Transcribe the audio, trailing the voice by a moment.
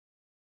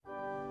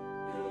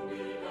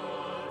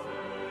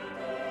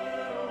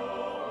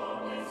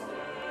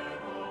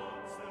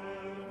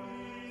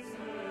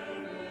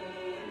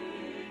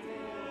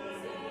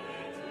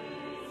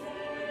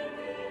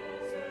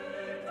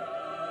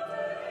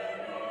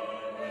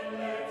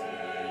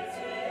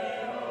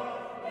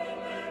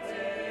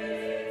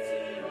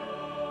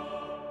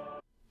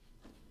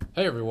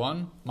Hey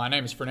everyone, my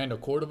name is Fernando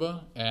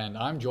Cordova, and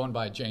I'm joined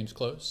by James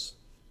Close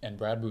and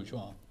Brad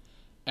Bourgeois.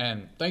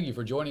 And thank you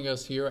for joining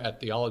us here at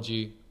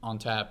Theology on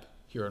Tap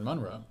here in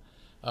Monroe.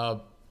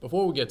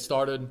 Before we get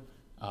started,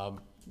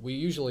 we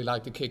usually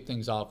like to kick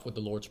things off with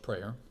the Lord's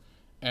Prayer.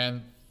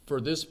 And for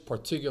this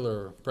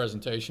particular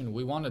presentation,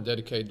 we want to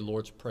dedicate the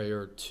Lord's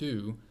Prayer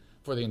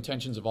for the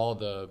intentions of all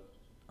the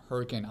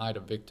Hurricane Ida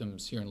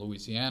victims here in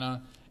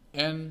Louisiana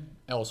and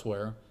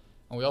elsewhere.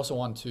 And we also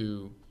want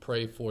to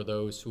pray for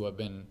those who have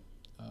been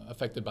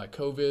affected by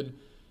COVID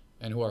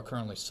and who are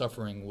currently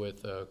suffering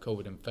with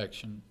COVID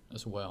infection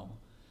as well.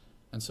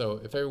 And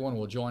so if everyone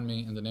will join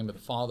me in the name of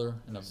the Father,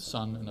 and of the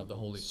Son, and of the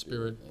Holy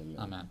Spirit.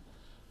 Amen.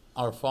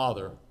 Our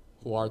Father,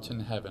 who art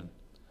in heaven,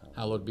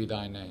 hallowed be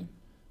thy name.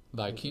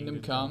 Thy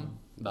kingdom come,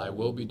 thy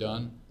will be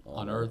done,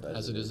 on earth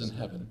as it is in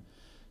heaven.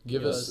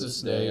 Give us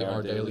this day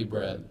our daily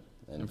bread,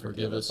 and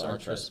forgive us our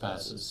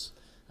trespasses,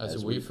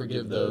 as we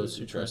forgive those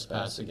who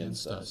trespass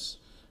against us.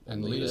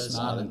 And lead us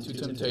not into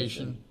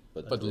temptation,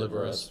 but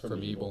deliver us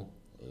from evil.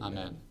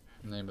 Amen.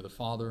 In the name of the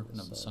Father, and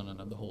of the Son, and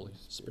of the Holy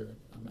Spirit.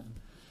 Amen.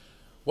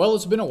 Well,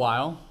 it's been a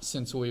while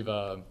since we've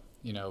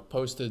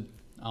posted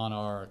on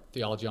our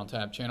Theology on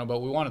Tap channel,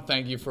 but we want to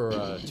thank you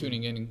for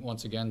tuning in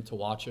once again to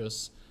watch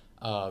us.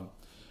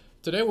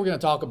 Today we're going to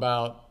talk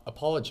about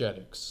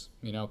apologetics,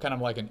 kind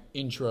of like an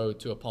intro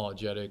to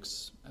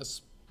apologetics,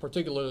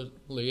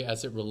 particularly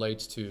as it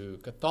relates to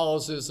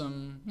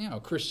Catholicism,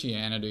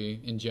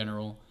 Christianity in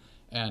general.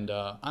 And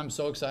I'm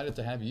so excited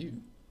to have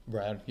you,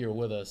 Brad, here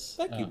with us.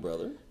 Thank you,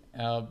 brother.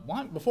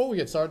 Before we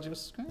get started,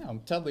 just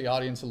tell the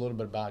audience a little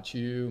bit about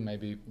you,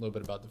 maybe a little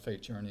bit about the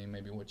faith journey,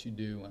 maybe what you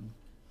do,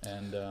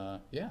 and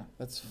yeah.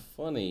 That's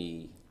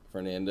funny,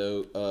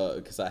 Fernando,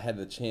 because I had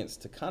the chance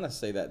to kind of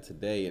say that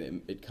today,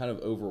 and it kind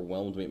of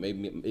overwhelmed me.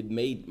 It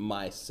made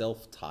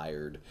myself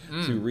tired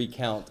to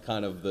recount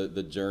kind of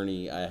the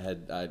journey I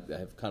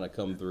have kind of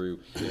come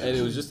through, and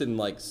it was just in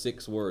like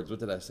 6 words. What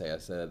did I say? I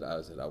said I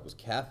was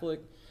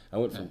Catholic. I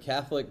went from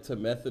Catholic to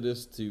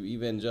Methodist to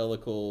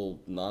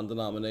evangelical,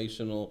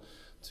 non-denominational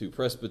to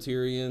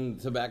Presbyterian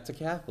to back to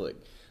Catholic,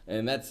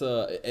 and that's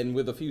and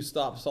with a few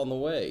stops on the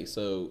way.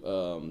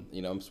 So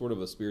I'm sort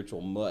of a spiritual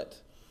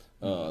mutt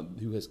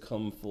who has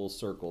come full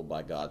circle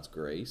by God's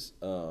grace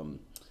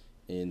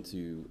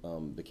into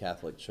the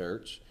Catholic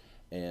Church.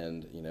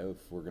 And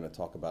if we're going to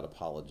talk about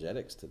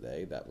apologetics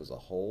today, that was a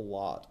whole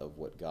lot of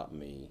what got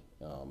me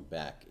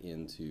back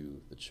into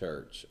the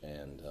church,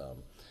 and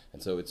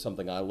so it's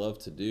something I love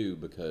to do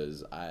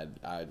because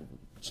I'd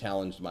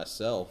challenged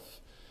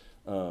myself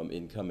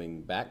in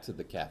coming back to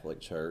the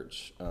Catholic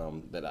Church,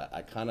 that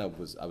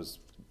I was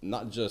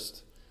not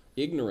just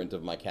ignorant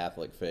of my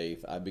Catholic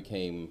faith, I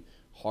became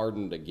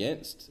hardened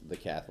against the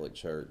Catholic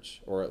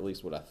Church, or at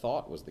least what I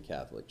thought was the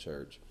Catholic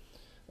Church.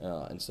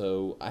 And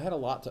so I had a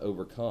lot to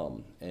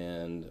overcome,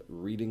 and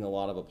reading a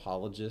lot of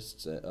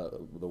apologists,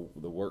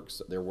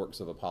 their works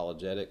of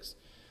apologetics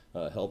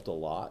helped a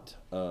lot,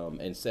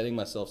 and setting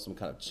myself some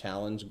kind of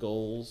challenge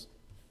goals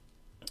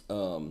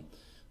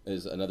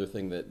is another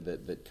thing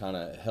that kind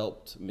of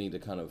helped me to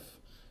kind of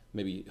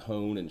maybe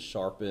hone and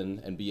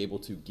sharpen and be able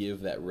to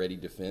give that ready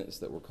defense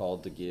that we're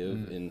called to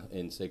give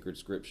in sacred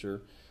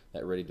scripture.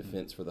 That ready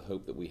defense for the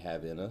hope that we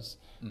have in us.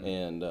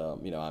 And,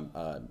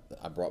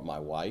 I brought my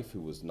wife,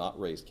 who was not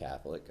raised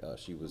Catholic.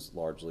 She was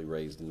largely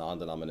raised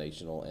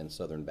non-denominational and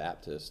Southern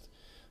Baptist.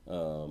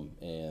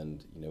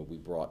 And we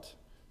brought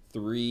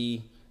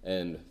 3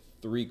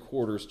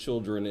 3/4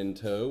 children in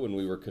tow when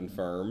we were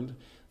confirmed,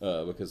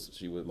 because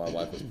my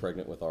wife was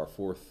pregnant with our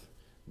 4th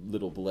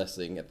little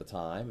blessing at the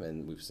time.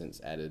 And we've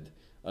since added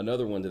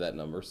another one to that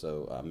number.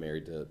 So I'm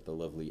married to the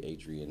lovely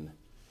Adrienne,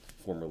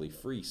 formerly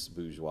Fries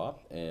Bourgeois,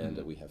 and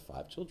we have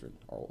 5 children.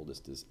 Our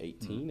oldest is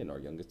 18, and our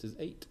youngest is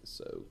 8.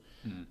 So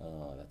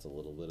that's a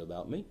little bit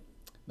about me.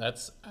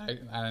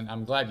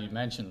 I'm glad you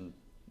mentioned,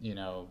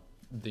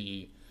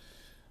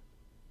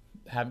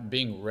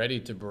 being ready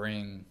to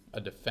bring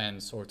a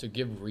defense or to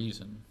give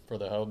reason for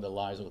the hope that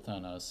lies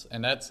within us.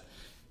 And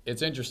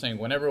it's interesting.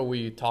 Whenever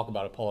we talk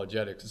about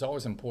apologetics, it's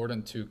always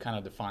important to kind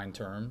of define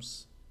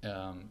terms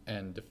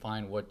and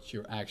define what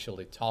you're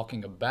actually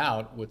talking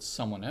about with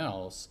someone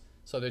else,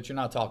 so that you're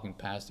not talking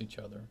past each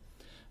other.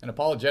 And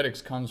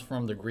apologetics comes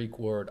from the Greek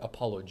word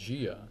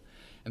apologia.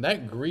 And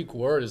that Greek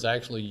word is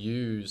actually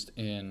used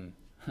in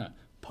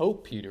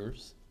Pope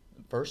Peter's,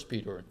 1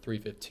 Peter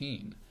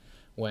 3:15,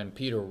 when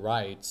Peter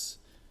writes,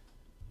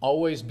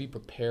 always be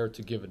prepared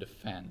to give a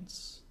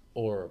defense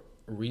or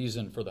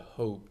reason for the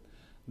hope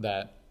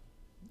that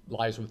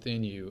lies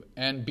within you,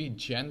 and be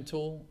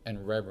gentle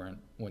and reverent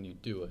when you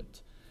do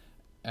it.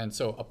 And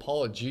so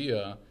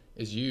apologia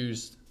is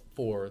used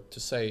to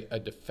say a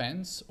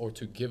defense or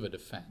to give a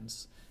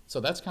defense.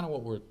 So that's kind of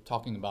what we're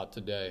talking about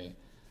today.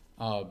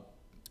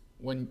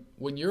 When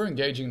you're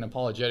engaging in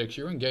apologetics,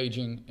 you're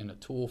engaging in a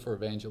tool for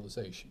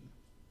evangelization.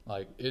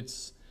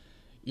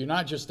 You're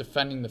not just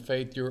defending the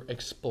faith, you're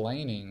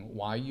explaining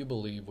why you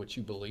believe what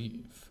you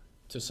believe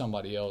to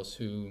somebody else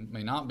who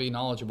may not be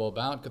knowledgeable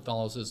about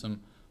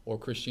Catholicism or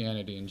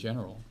Christianity in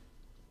general.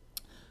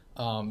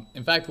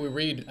 In fact, we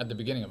read at the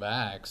beginning of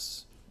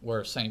Acts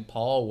where St.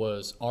 Paul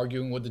was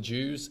arguing with the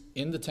Jews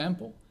in the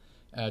temple,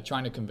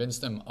 trying to convince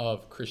them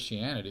of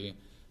Christianity,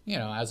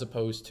 as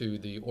opposed to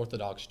the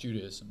Orthodox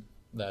Judaism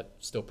that's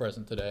still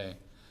present today.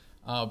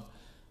 But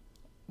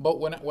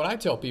what I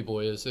tell people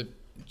is,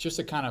 just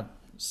to kind of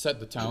set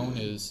the tone,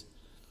 is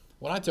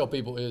what I tell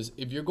people is,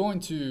 if you're going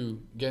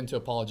to get into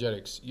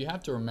apologetics, you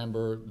have to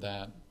remember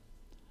that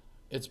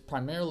it's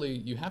primarily,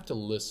 you have to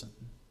listen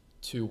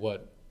to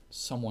what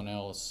someone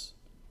else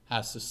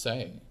has to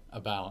say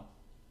about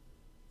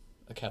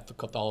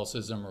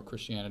Catholicism or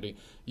Christianity.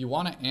 You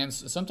want to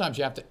answer, sometimes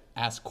you have to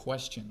ask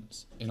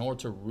questions in order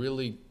to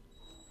really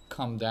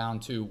come down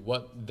to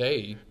what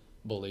they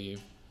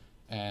believe,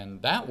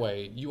 and that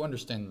way you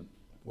understand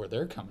where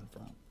they're coming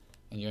from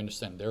and you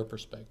understand their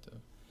perspective.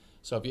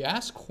 So if you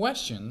ask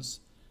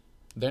questions,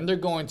 then they're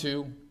going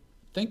to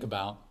think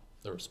about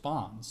the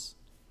response,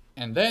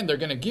 and then they're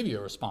going to give you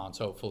a response,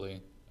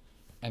 hopefully.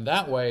 And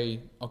that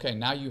way, okay,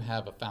 now you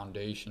have a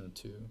foundation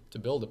to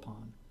build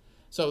upon.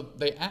 So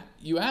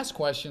you ask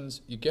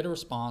questions, you get a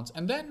response,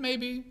 and then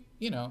maybe,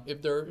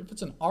 if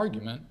it's an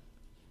argument,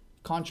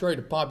 contrary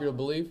to popular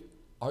belief,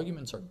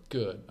 arguments are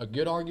good. A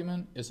good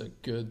argument is a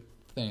good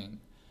thing.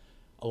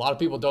 A lot of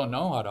people don't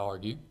know how to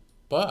argue,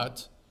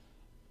 but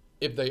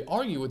if they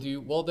argue with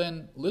you, well,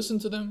 then listen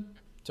to them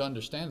to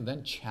understand, and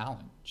then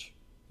challenge,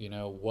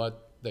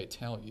 what they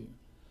tell you.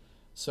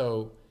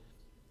 So,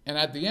 and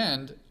at the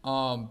end,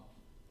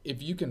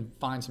 if you can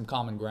find some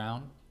common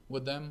ground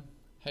with them,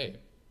 hey,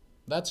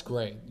 that's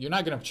great. You're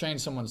not going to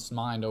change someone's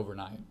mind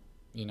overnight.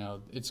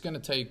 It's going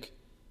to take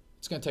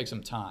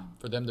some time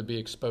for them to be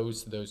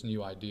exposed to those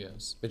new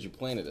ideas. But you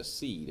planted a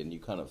seed and you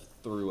kind of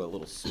threw a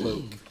little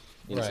smoke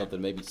into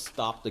something, maybe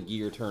stop the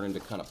gear turning to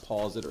kind of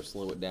pause it or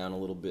slow it down a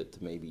little bit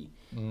to maybe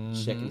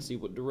check and see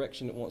what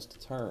direction it wants to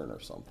turn or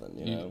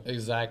something,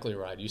 Exactly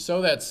right. You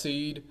sow that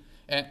seed,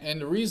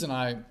 and the reason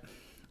I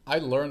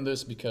learned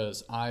this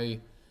because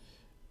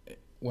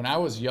when I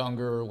was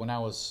younger, when I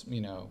was,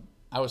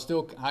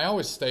 I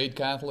always stayed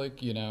Catholic,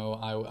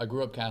 I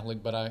grew up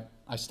Catholic, but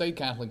I stayed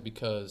Catholic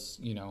because,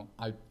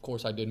 of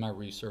course I did my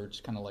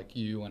research kind of like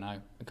you, and I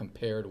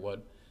compared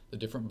what the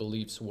different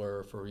beliefs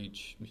were for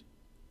each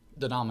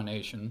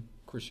denomination,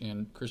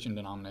 Christian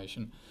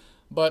denomination.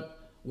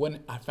 But when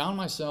I found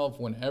myself,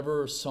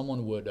 whenever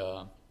someone would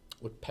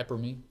pepper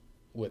me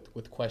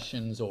with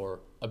questions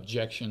or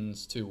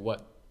objections to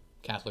what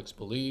Catholics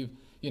believe,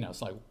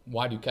 it's like,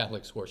 why do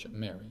Catholics worship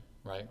Mary,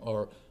 right?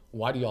 Or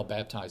why do y'all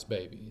baptize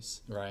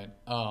babies, right?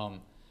 Why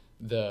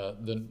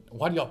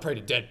do y'all pray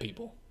to dead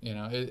people?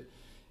 The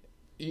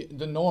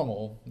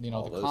normal,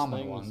 the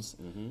common ones.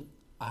 Mm-hmm.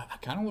 I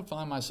kind of would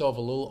find myself a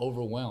little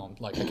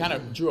overwhelmed. Like, I kind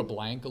of drew a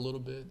blank a little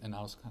bit, and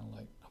I was kind of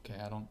like, okay,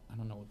 I don't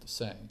know what to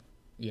say,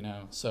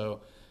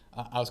 So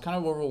I was kind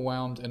of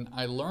overwhelmed, and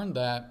I learned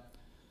that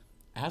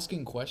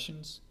asking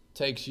questions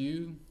takes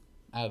you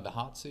out of the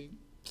hot seat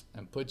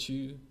and puts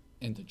you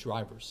in the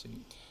driver's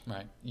seat,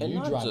 right?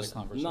 You drive the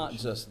conversation. Not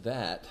just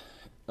that.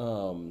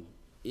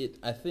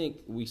 I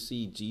think we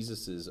see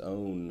Jesus's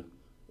own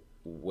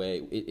way.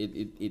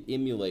 It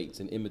emulates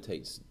and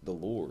imitates the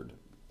Lord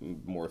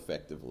more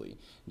effectively.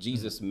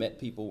 Jesus met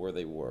people where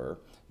they were.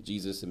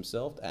 Jesus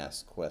himself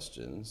asked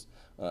questions,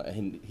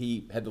 and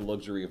he had the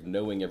luxury of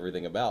knowing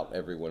everything about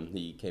everyone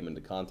he came into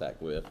contact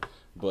with.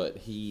 But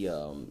he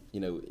was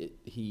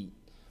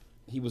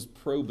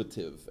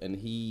probative, and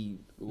he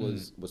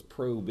was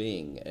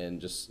probing and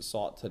just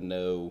sought to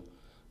know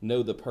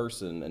the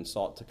person and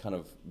sought to kind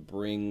of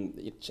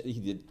bring.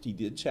 He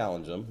did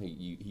challenge him.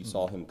 He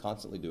saw him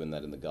constantly doing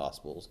that in the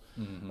Gospels.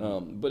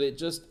 Mm-hmm. But it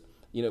just,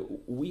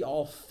 we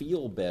all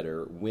feel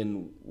better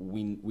when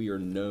we are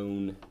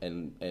known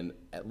and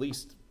at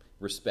least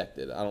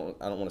respected. I don't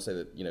want to say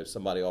that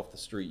somebody off the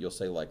street you'll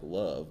say like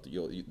loved,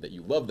 that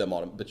you love them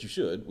but you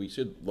should. We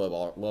should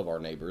love our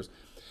neighbors.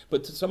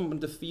 But to someone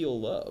to feel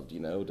loved,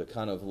 to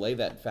kind of lay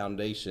that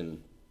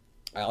foundation,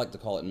 I like to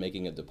call it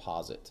making a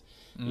deposit.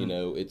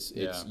 It's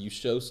you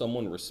show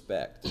someone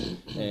respect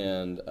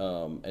and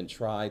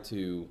try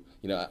to,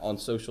 on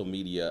social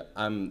media,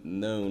 I'm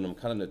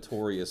kind of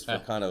notorious for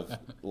kind of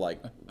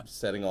like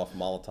setting off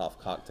Molotov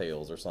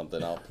cocktails or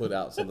something. I'll put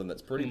out something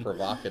that's pretty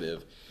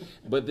provocative,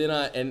 but then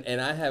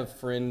I have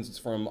friends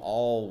from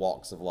all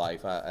walks of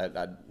life.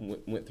 I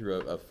went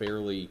through I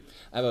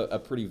have a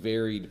pretty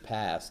varied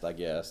past, I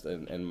guess,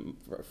 and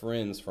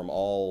friends from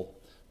all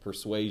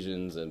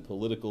persuasions and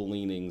political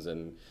leanings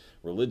and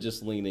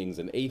religious leanings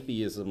and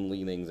atheism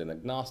leanings and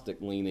agnostic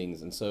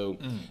leanings, and so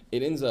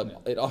it ends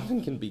up, it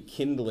often can be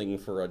kindling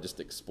for a just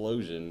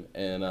explosion,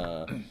 and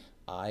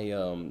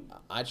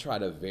I try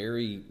to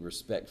very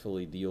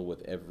respectfully deal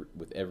with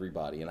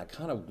everybody, and I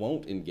kind of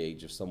won't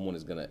engage if someone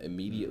is going to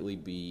immediately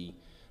be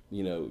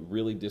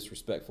really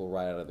disrespectful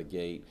right out of the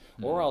gate,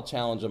 or I'll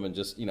challenge them and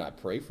just, I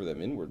pray for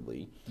them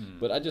inwardly.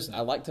 But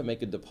I like to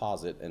make a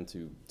deposit and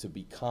to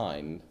be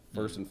kind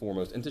first and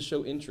foremost, and to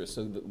show interest.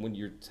 So that when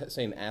you're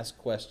saying ask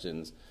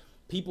questions,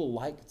 people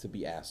like to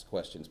be asked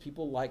questions.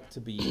 People like to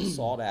be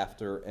sought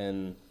after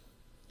and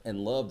and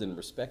loved and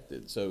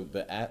respected. So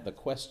the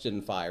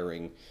question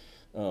firing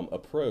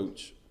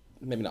approach,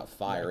 maybe not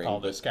firing,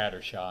 called the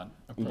scattershot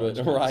approach.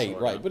 But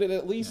right. But it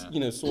at least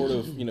sort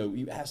of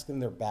you ask them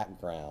their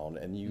background,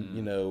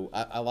 and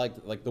I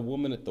like the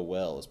woman at the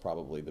well is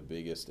probably the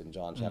biggest in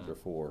John chapter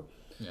 4.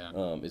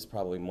 Yeah. Is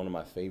probably one of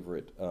my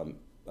favorite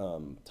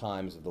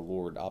times of the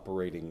Lord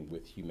operating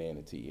with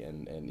humanity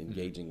and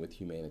engaging with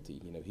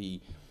humanity.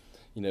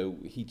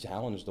 He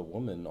challenged a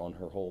woman on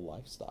her whole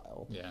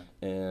lifestyle. Yeah.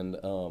 And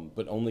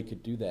but only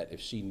could do that if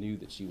she knew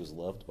that she was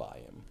loved by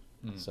him.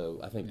 So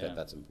I think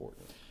that's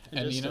important.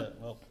 And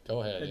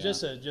go ahead.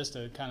 Just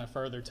to kind of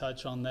further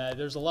touch on that,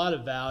 there's a lot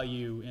of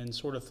value in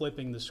sort of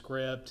flipping the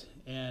script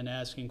and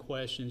asking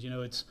questions.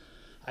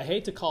 I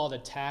hate to call it a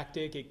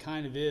tactic, it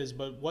kind of is,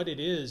 but what it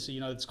is,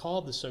 it's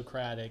called the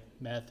Socratic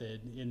method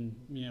in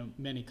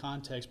many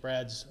contexts.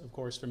 Brad's, of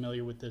course,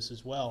 familiar with this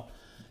as well,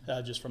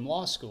 just from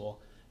law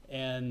school.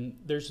 And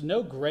there's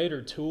no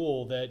greater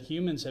tool that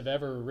humans have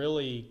ever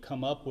really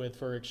come up with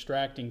for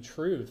extracting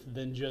truth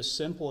than just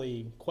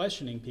simply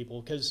questioning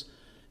people. Because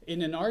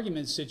in an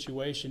argument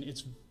situation,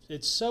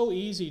 it's so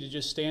easy to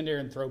just stand there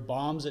and throw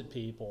bombs at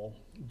people.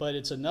 But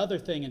it's another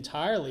thing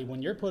entirely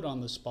when you're put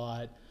on the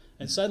spot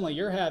and suddenly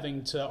you're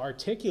having to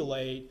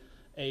articulate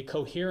a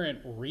coherent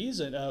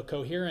reason, a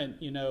coherent,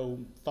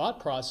 thought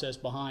process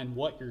behind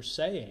what you're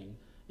saying.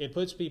 It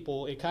puts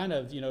people, it kind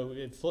of,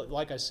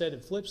 like I said,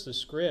 it flips the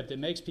script. It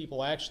makes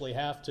people actually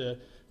have to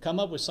come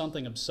up with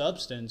something of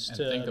substance and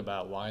think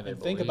about why they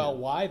think about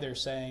why they're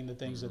saying the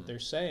things that they're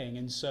saying.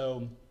 And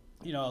so,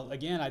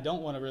 again, I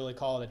don't want to really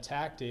call it a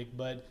tactic,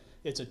 but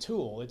it's a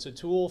tool. It's a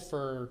tool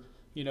for,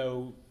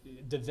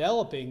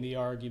 developing the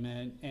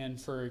argument and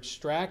for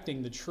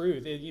extracting the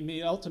truth.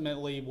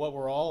 Ultimately, what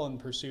we're all in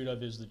pursuit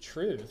of is the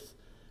truth.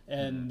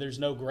 And there's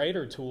no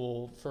greater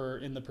tool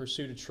in the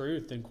pursuit of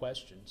truth than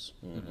questions.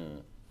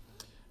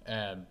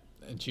 And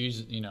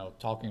Jesus,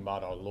 talking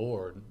about our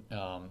Lord,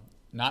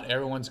 not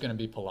everyone's going to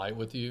be polite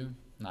with you.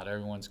 Not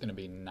everyone's going to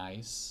be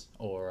nice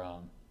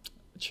or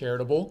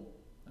charitable,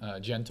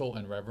 gentle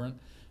and reverent.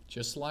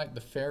 Just like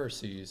the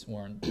Pharisees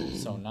weren't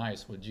so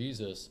nice with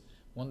Jesus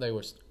when they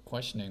were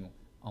questioning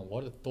on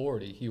what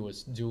authority he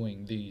was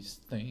doing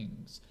these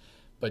things.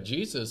 But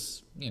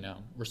Jesus,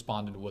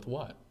 responded with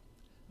what?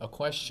 A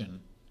question,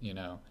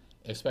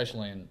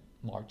 especially in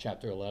Mark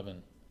chapter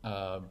 11.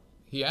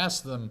 He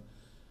asked them,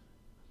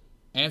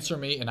 "Answer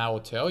me, and I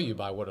will tell you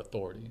by what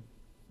authority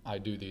I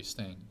do these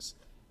things."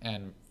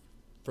 And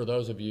for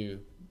those of you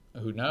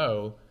who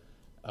know,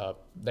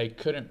 they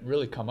couldn't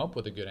really come up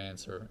with a good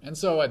answer. And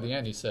so at the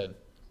end he said,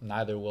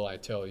 "Neither will I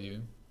tell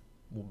you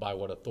by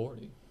what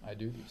authority I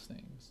do these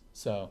things."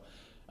 So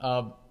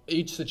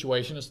each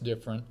situation is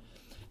different.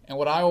 And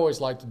what I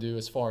always like to do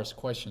as far as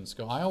questions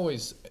go,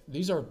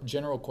 these are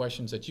general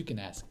questions that you can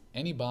ask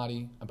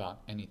anybody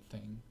about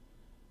anything.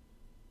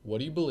 What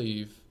do you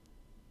believe,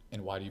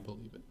 and why do you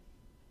believe it?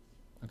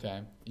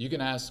 Okay? You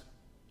can ask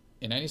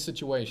in any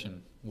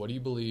situation, what do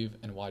you believe,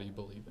 and why do you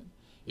believe it?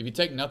 If you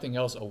take nothing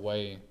else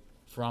away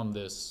from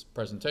this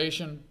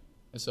presentation,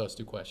 it's those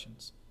two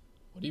questions.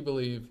 What do you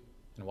believe,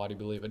 and why do you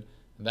believe it?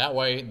 And that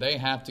way, they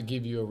have to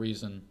give you a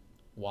reason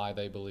why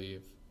they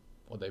believe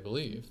what they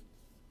believe.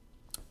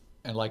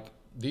 And like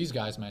these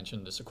guys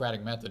mentioned, the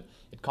Socratic method,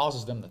 it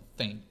causes them to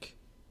think,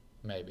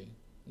 maybe,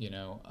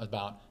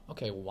 about,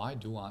 okay, why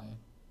do I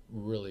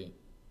really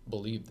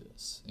believe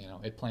this?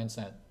 It plants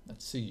that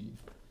seed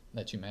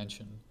that you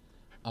mentioned.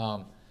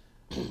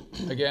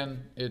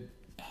 Again,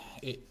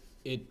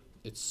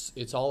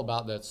 it's all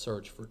about that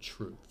search for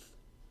truth.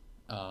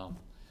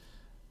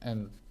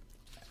 And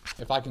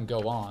if I can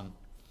go on,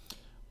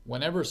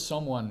 whenever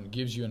someone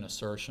gives you an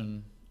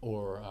assertion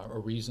or a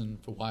reason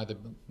for why they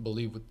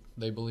believe what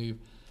they believe,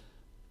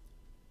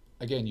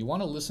 again, you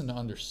want to listen to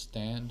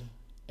understand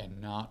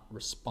and not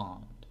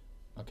respond,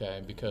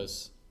 okay?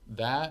 Because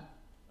that,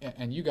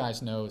 and you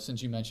guys know,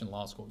 since you mentioned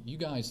law school, you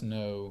guys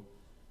know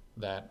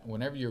that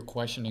whenever you're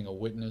questioning a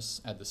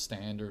witness at the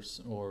stand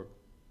or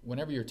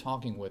whenever you're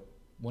talking with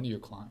one of your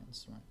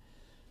clients, right,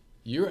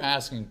 you're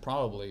asking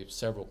probably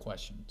several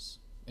questions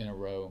in a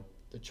row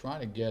to try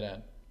to get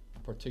at a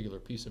particular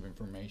piece of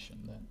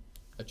information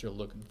that you're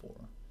looking for.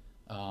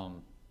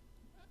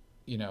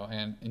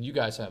 And you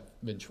guys have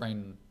been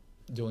trained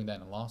doing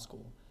that in law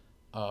school.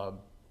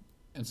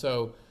 And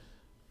so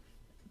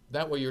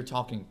that way you're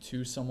talking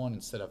to someone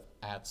instead of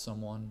at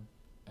someone.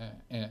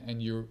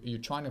 And you're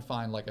trying to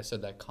find, like I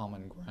said, that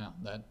common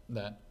ground,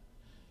 that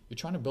you're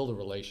trying to build a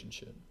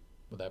relationship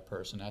with that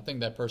person. I think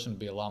that person would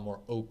be a lot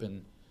more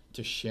open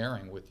to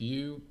sharing with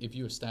you if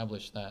you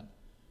establish that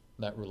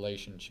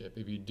relationship.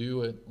 If you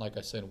do it, like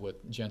I said,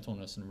 with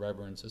gentleness and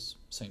reverence, as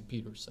St.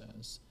 Peter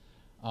says.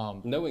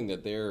 Knowing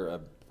that they're a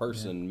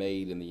person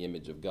made in the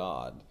image of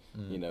God,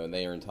 and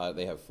they are entitled,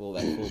 they have that full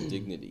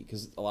dignity.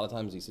 Because a lot of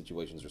times these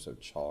situations are so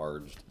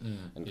charged,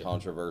 and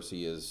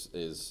controversy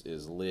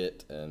is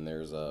lit, and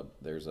there's a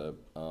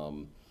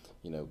kind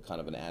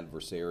of an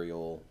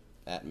adversarial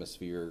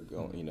atmosphere,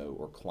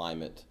 or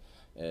climate,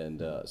 And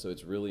so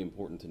it's really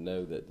important to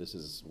know that this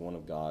is one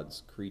of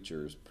God's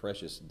creatures,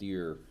 precious,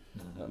 dear,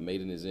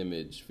 made in His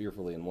image,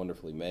 fearfully and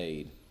wonderfully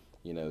made.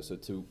 You know, so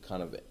to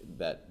kind of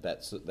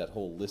that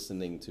whole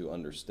listening to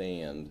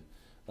understand,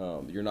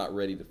 you're not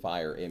ready to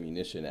fire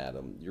ammunition at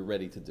them. You're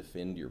ready to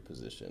defend your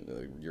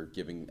position. You're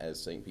giving,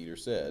 as St. Peter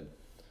said,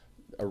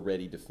 a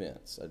ready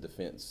defense, a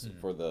defense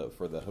for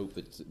the hope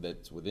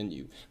that's within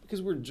you.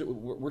 Because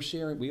we're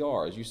sharing, we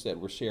are, as you said,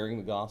 we're sharing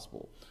the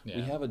gospel. Yeah.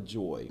 We have a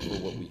joy for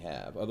what we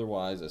have.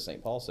 Otherwise, as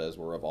St. Paul says,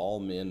 we're of all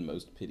men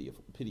most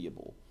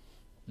pitiable.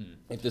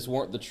 If this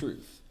weren't the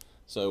truth.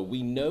 So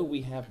we know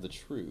we have the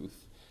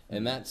truth.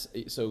 And that's,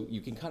 so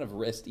you can kind of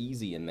rest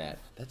easy in that.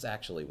 That's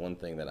actually one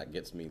thing that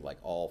gets me like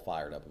all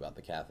fired up about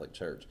the Catholic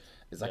Church,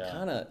 is I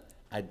found that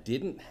I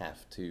didn't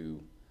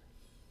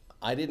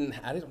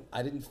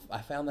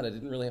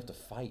really have to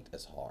fight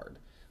as hard.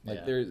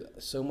 Like there's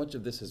so much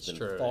of this has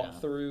been thought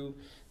through,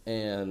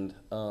 and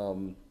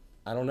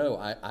I don't know,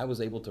 I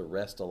was able to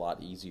rest a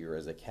lot easier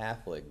as a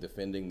Catholic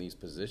defending these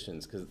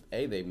positions, because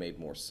they made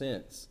more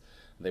sense.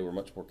 They were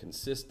much more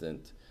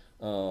consistent.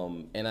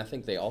 And I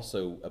think they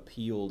also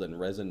appealed and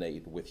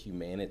resonated with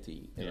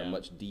humanity in a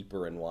much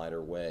deeper and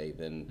wider way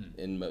than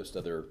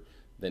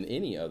than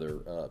any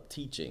other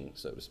teaching,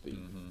 so to speak.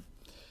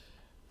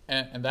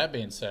 And that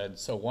being said,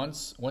 so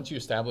once you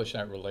establish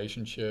that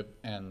relationship,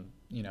 and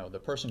you know the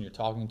person you're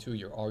talking to,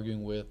 you're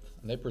arguing with,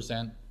 and they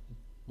present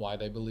why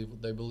they believe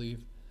what they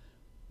believe,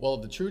 well,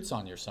 if the truth's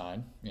on your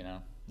side, you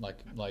know,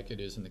 like it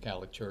is in the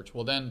Catholic Church,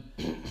 well then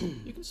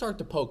you can start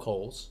to poke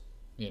holes,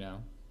 you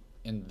know,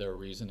 in their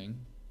reasoning,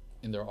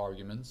 in their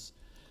arguments.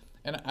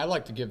 And I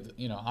like to give,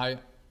 you know,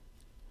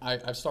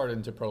 I've started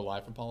into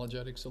pro-life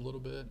apologetics a little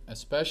bit,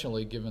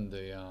 especially given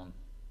the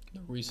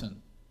recent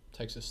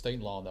Texas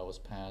state law that was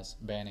passed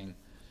banning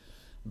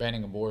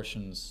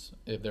abortions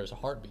if there's a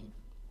heartbeat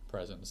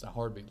present. It's a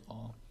heartbeat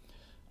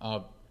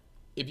law.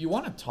 If you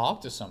want to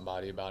talk to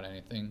somebody about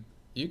anything,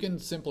 you can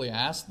simply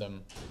ask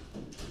them,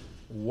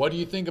 what do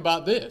you think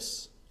about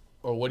this?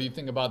 Or what do you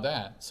think about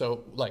that?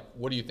 So, like,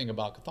 what do you think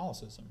about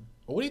Catholicism?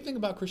 Or what do you think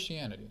about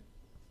Christianity?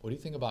 What do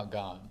you think about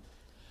God?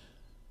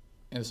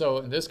 And so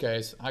in this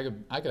case, I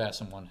could ask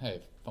someone,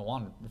 hey,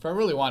 if I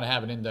really want to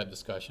have an in-depth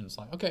discussion, it's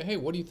like, okay, hey,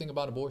 what do you think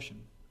about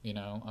abortion? You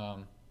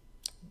know,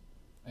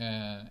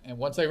 and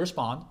once they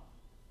respond,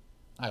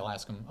 I'll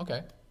ask them,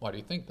 okay, why do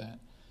you think that?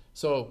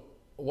 So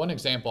one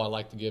example I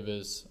like to give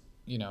is,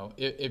 you know,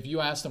 if you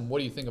ask them, what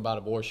do you think about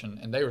abortion?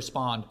 And they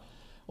respond,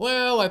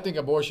 well, I think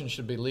abortion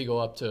should be legal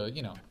up to,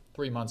 you know,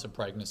 3 months of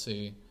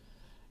pregnancy.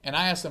 And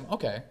I ask them,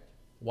 okay,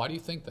 why do you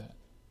think that?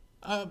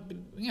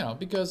 You know,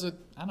 because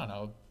I don't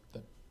know,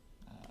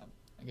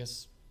 I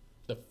guess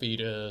the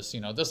fetus, you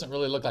know, doesn't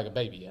really look like a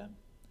baby yet.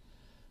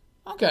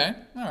 Okay,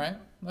 all right,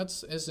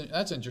 that's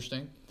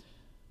interesting.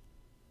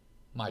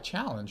 My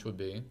challenge would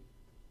be,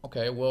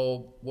 okay,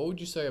 well, what would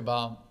you say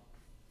about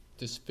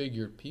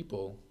disfigured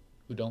people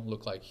who don't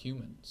look like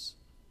humans?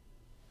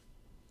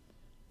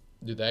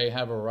 Do they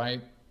have a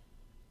right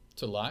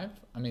to life?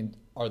 I mean,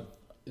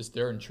 is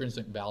their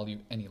intrinsic value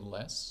any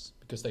less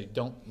because they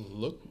don't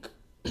look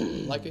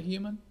like a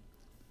human?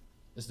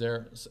 Is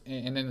there,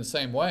 and in the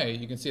same way,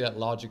 you can see that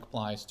logic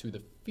applies to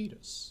the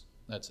fetus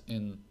that's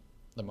in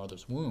the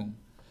mother's womb.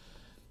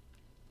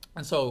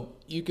 And so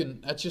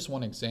that's just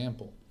one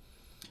example.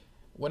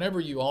 Whenever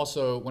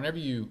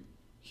you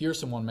hear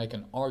someone make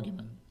an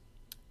argument,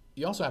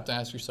 you also have to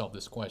ask yourself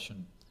this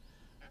question: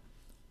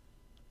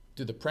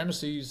 do the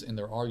premises in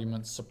their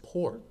argument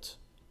support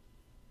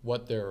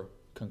what their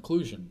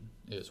conclusion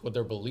is, what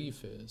their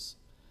belief is?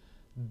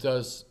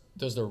 Does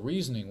their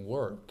reasoning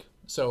work?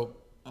 So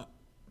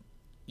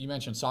you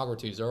mentioned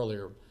Socrates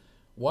earlier.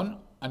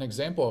 An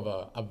example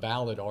of a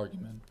valid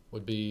argument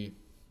would be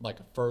like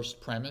a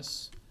first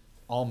premise: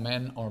 all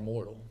men are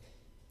mortal.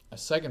 A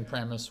second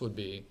premise would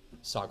be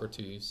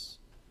Socrates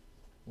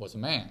was a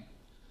man.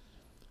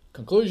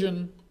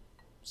 Conclusion: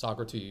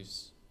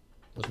 Socrates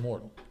was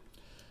mortal.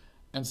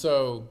 And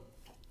so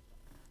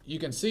you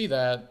can see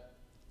that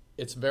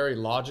it's very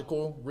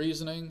logical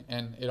reasoning,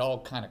 and it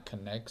all kind of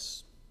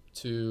connects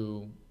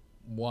to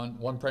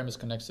one premise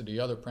connects to the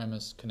other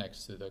premise,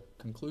 connects to the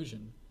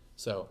conclusion.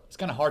 So it's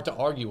kind of hard to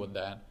argue with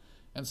that.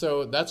 And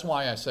so that's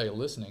why I say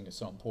listening is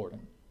so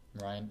important,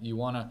 right? You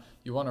wanna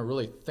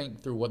really think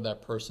through what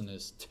that person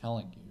is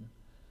telling you.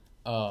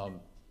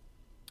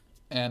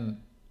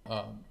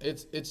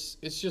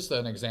 It's just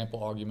an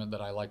example argument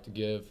that I like to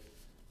give.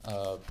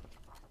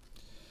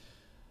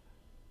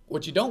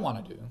 What you don't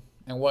want to do,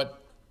 and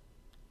what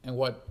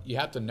you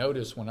have to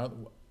notice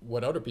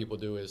what other people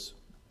do, is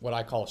what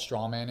I call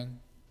straw manning,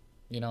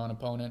 you know, an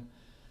opponent.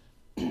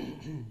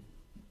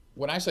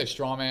 When I say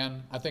straw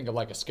man, I think of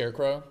like a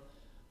scarecrow.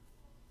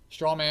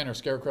 Straw man or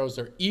scarecrows,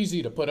 they're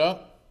easy to put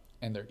up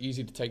and they're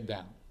easy to take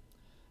down.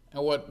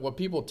 And what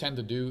people tend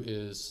to do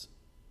is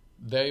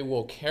they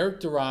will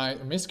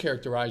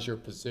mischaracterize your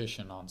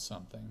position on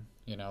something.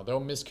 You know,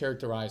 they'll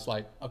mischaracterize,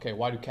 like, okay,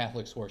 why do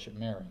Catholics worship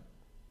Mary,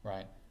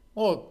 right?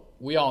 Well,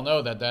 we all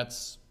know that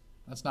that's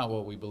not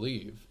what we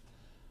believe.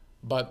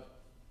 But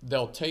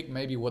they'll take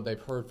maybe what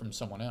they've heard from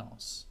someone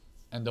else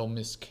and they'll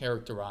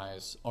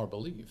mischaracterize our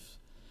belief.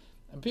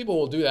 And people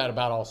will do that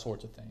about all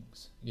sorts of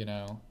things, you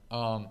know.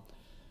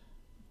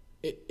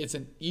 It's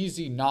an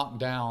easy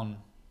knockdown,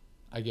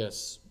 I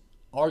guess,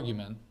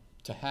 argument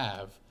to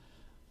have,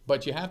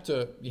 but you have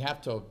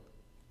to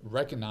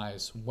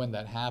recognize when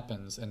that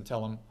happens and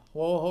tell them,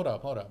 well, hold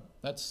up,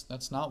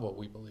 that's not what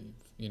we believe,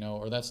 you know,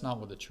 or that's not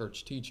what the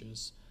church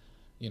teaches,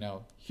 you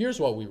know. Here's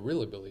what we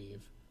really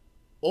believe,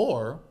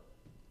 or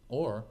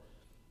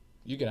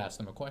you could ask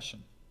them a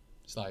question.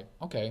 It's like,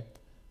 okay,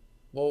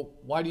 well,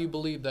 why do you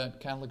believe that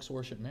Catholics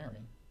worship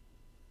Mary?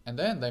 And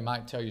then they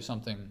might tell you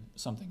something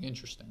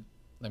interesting.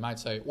 They might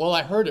say, well,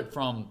 I heard it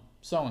from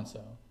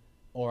so-and-so.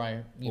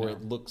 Or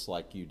it looks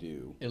like you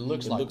do. It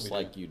looks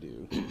like you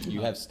do.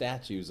 You have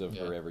statues of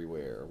her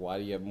everywhere. Why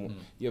do you have more?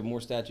 You have more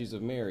statues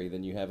of Mary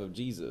than you have of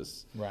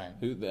Jesus. Right.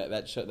 Who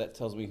that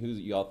tells me who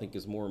y'all think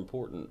is more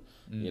important.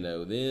 You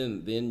know.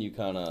 Then you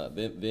kind of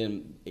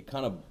then it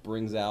kind of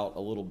brings out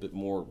a little bit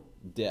more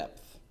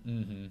depth.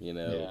 You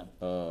know.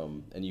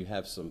 And you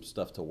have some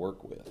stuff to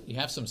work with. You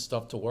have some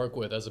stuff to work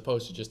with, as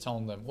opposed to just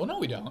telling them, well, no,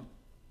 we don't.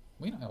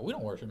 We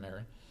don't worship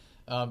Mary.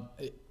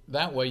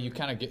 That way, you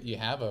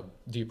have a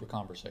deeper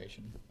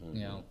conversation,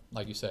 you know,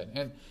 like you said,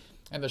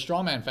 and the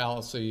straw man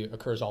fallacy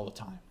occurs all the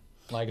time.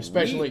 Like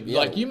especially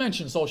like you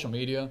mentioned social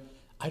media.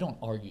 I don't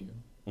argue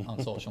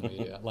on social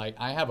media. Like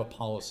I have a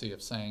policy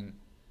of saying,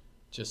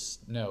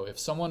 just no. If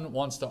someone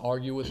wants to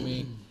argue with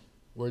me,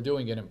 we're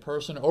doing it in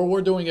person or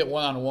we're doing it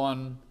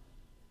one-on-one.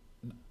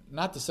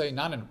 Not to say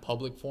not in a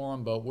public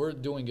forum, but we're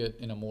doing it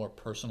in a more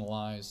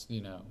personalized,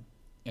 you know,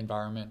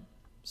 environment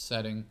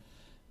setting.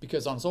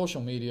 Because on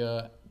social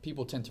media,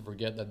 people tend to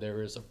forget that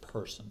there is a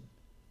person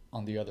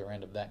on the other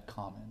end of that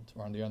comment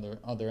or on the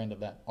other end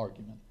of that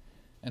argument.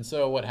 And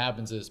so what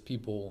happens is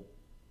people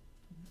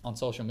on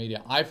social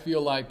media, I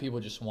feel like people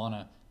just want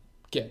to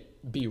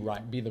be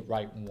the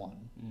right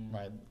one,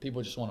 right?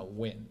 People just want to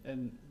win.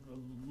 And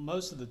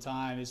most of the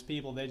time, it's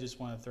people, they just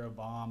want to throw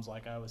bombs,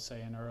 like I was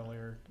saying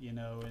earlier, you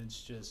know, and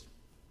it's just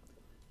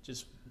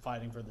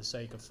fighting for the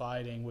sake of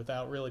fighting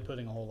without really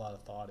putting a whole lot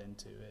of thought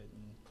into it.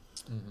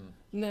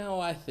 Now,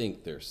 I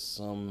think there's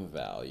some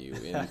value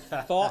in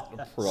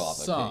thought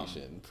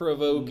provocation,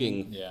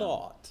 provoking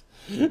thought.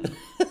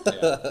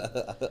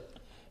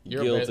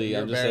 Guilty.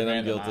 I'm just saying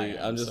I'm guilty.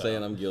 I'm just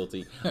saying I'm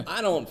guilty.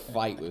 I don't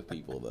fight with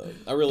people though.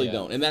 I really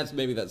don't. And that's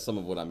some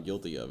of what I'm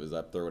guilty of is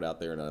I throw it out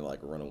there and I like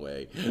run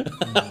away.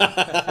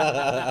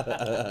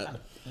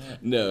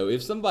 No,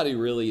 if somebody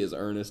really is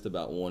earnest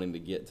about wanting to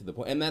get to the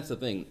point, and that's the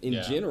thing.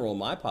 In general,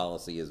 my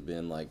policy has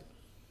been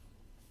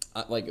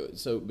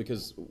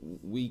because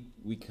we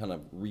kind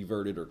of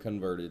reverted or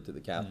converted to the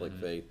Catholic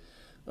faith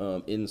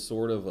in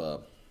sort of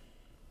a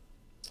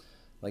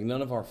like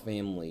none of our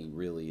family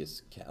really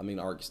is. I mean,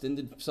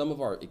 some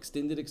of our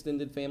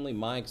extended family,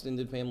 my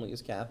extended family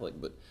is Catholic,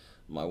 but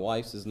my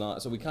wife's is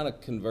not. So we kind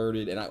of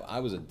converted, and I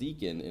was a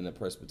deacon in a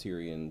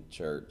Presbyterian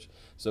church,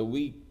 so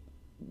we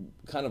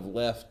kind of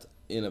left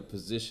in a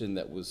position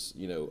that was,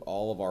 you know,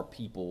 all of our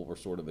people were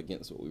sort of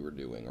against what we were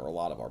doing, or a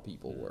lot of our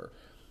people were.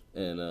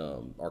 And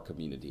our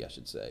community, I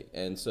should say.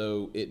 And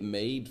so it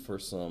made for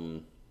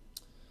some,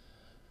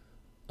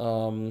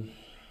 the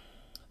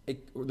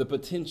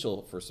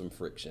potential for some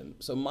friction.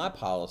 So my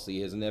policy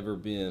has never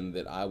been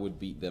that I would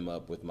beat them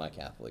up with my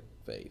Catholic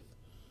faith.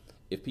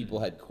 If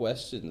people had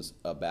questions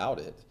about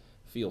it,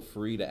 feel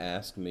free to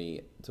ask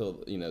me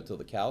till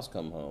the cows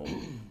come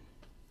home.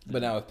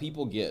 But now if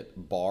people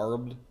get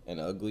barbed and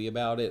ugly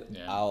about it,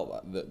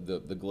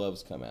 the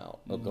gloves come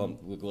out. The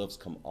gloves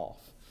come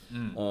off.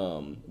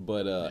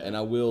 And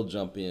I will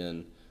jump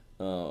in,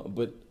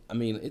 but I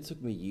mean, it took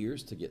me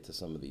years to get to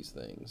some of these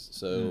things.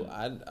 So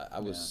I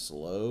was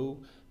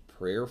slow,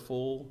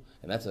 prayerful,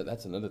 and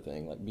that's another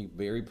thing. Like, be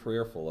very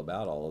prayerful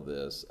about all of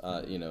this,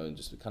 you know, and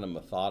just kind of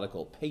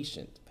methodical,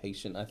 patient.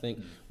 I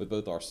think with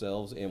both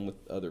ourselves and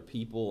with other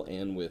people,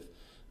 and with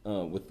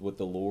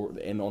the Lord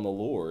and on the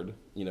Lord.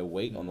 You know,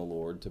 wait on the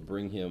Lord to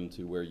bring Him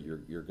to where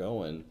you're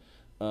going.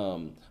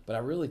 But I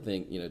really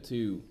think, you know,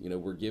 too, you know,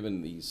 we're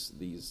given these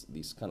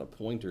kind of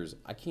pointers.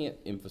 I can't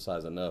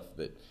emphasize enough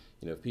that,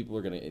 you know, if people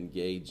are going to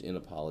engage in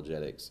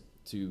apologetics,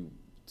 to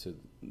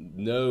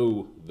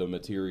know the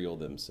material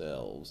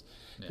themselves,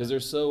 because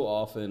there's so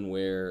often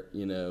where,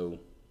 you know,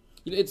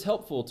 it's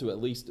helpful to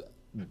at least.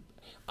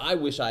 I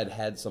wish I'd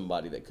had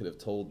somebody that could have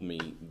told me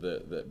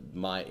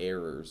my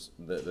errors,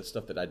 the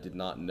stuff that I did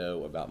not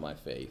know about my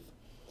faith.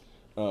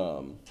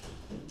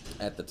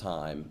 At the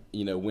time,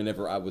 you know,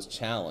 whenever I was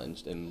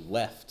challenged and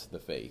left the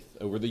faith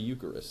over the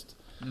Eucharist,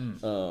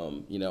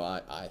 you know,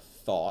 I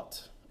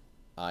thought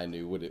I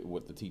knew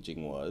what the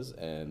teaching was,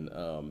 and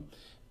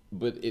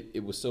but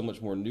it was so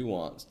much more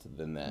nuanced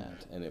than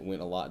that, and it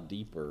went a lot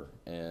deeper,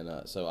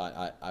 and so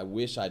I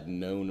wish I'd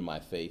known my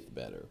faith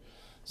better.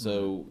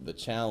 So the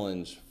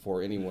challenge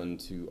for anyone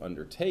to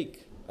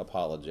undertake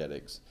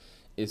apologetics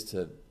is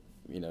to,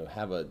 you know,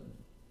 have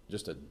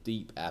just a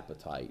deep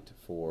appetite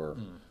for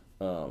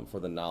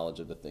the knowledge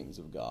of the things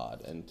of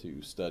God, and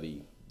to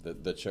study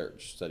the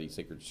church, study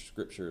sacred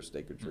scripture,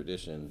 sacred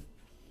tradition,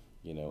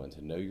 you know, and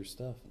to know your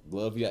stuff.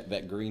 Love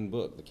that green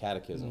book, the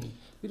catechism.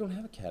 We don't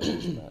have a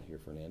catechism out here,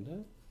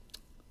 Fernando.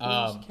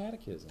 Where's the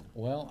catechism?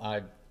 Well,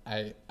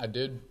 I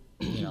did,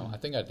 you know, I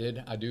think I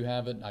did. I do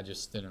have it. I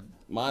just didn't.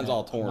 Mine's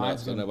all torn up,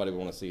 so nobody will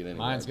want to see it anyway.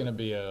 Mine's gonna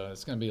be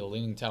it's gonna be a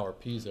Leaning Tower of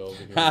Pisa over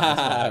here.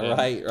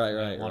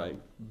 Right.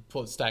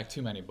 Stack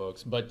too many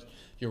books, but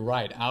you're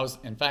right.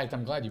 In fact,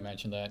 I'm glad you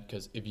mentioned that,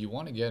 because if you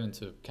want to get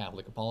into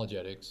Catholic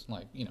apologetics,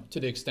 like, you know, to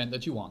the extent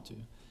that you want to,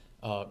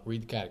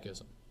 read the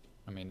Catechism.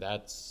 I mean,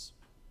 that's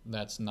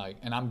nice,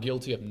 and I'm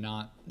guilty of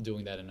not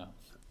doing that enough.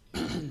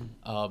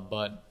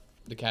 But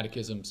the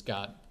Catechism's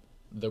got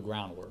the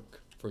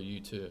groundwork for you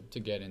to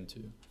get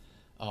into.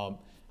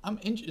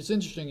 It's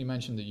interesting you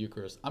mentioned the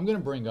Eucharist. I'm going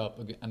to bring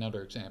up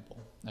another example.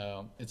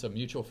 It's a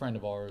mutual friend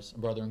of ours, a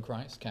brother in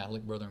Christ,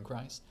 Catholic brother in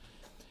Christ.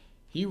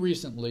 He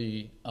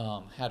recently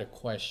had a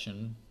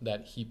question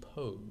that he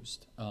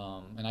posed,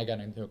 and I got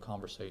into a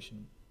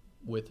conversation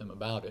with him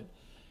about it.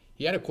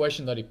 He had a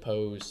question that he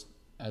posed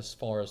as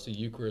far as the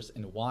Eucharist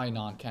and why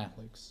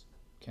non-Catholics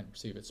can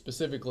receive it,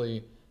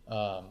 specifically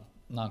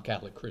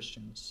non-Catholic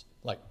Christians,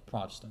 like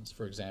Protestants,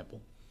 for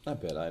example. I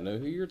bet I know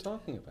who you're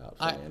talking about,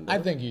 I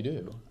think you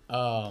do.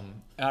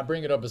 And I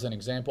bring it up as an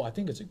example. I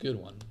think it's a good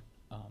one.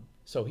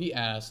 So he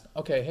asked,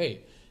 okay,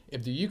 hey,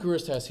 if the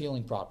Eucharist has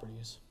healing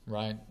properties,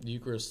 right? The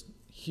Eucharist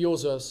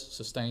heals us,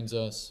 sustains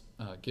us,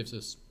 gives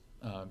us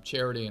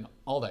charity and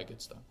all that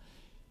good stuff.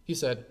 He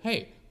said,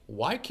 hey,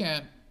 why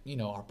can't, you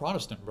know, our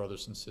Protestant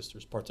brothers and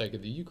sisters partake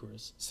of the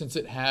Eucharist, since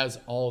it has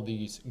all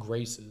these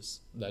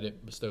graces that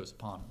it bestows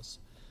upon us,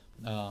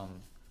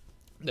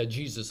 that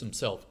Jesus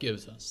himself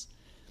gives us?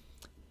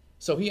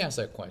 So he asked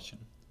that question,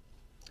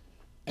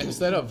 and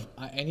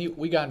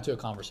we got into a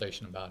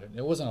conversation about it.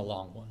 It wasn't a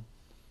long one,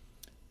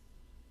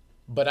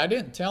 but I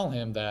didn't tell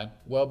him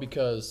that, well,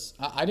 because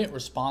I didn't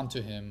respond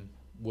to him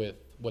with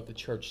what the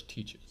church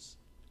teaches.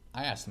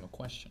 I asked him a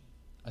question.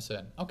 I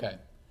said, okay,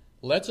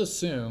 let's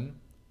assume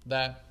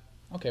that,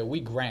 okay,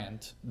 we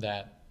grant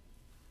that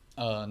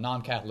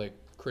non-Catholic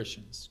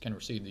Christians can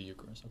receive the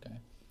Eucharist, okay?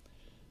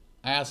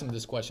 I asked him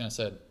this question. I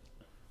said,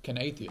 could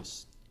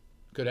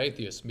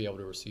atheists be able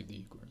to receive the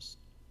Eucharist?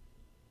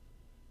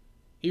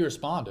 He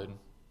responded,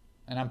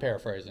 and I'm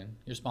paraphrasing,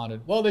 he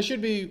responded, well, they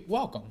should be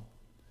welcome.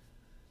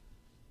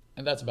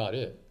 And that's about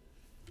it.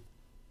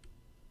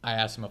 I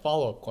asked him a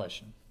follow-up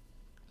question.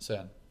 I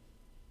said,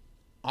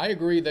 I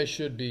agree they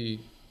should be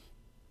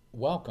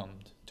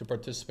welcomed to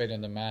participate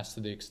in the Mass to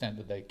the extent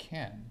that they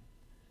can.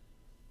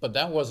 But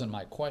that wasn't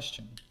my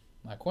question.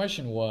 My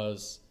question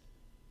was,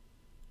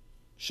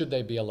 should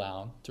they be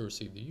allowed to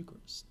receive the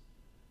Eucharist?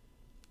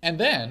 And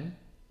then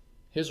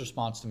his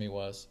response to me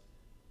was,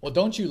 well,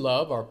 don't you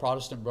love our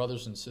Protestant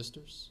brothers and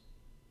sisters?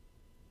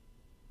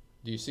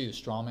 Do you see the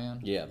straw man?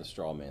 Yeah, the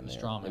straw man there.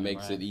 Straw man, it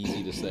makes right. it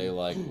easy to say,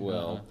 like,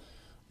 well,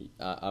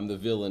 I'm the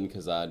villain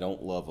because I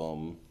don't love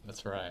them.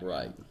 That's right.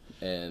 Right.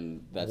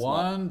 And that's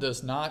one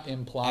does not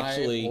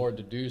imply or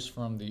deduce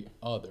from the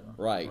other.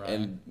 Right.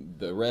 And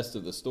the rest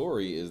of the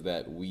story is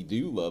that we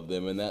do love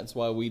them, and that's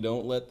why we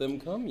don't let them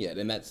come yet.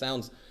 And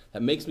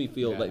that makes me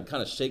feel like, it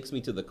kind of shakes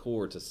me to the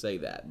core to say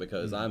that,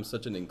 because I'm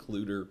such an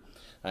includer.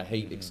 I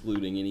hate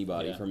excluding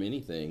anybody from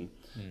anything.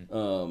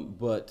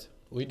 But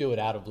we do it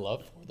out of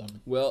love for them.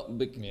 Well,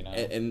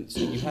 and so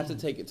you have to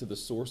take it to the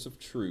source of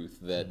truth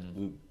that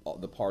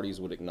the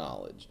parties would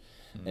acknowledge.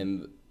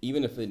 And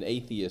even if an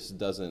atheist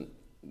doesn't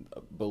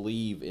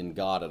believe in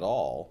God at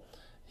all,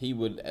 he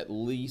would at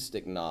least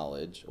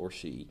acknowledge, or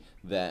she,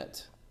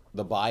 that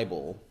the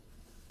Bible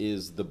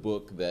is the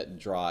book that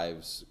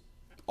drives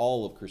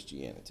all of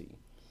Christianity.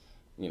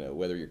 You know,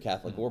 whether you're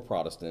Catholic or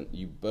Protestant,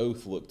 you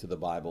both look to the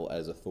Bible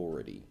as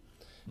authority.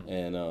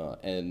 And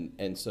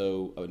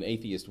so an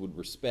atheist would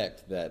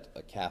respect that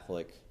a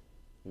Catholic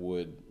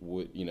would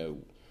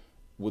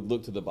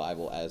look to the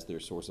Bible as their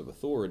source of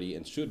authority,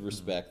 and should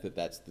respect that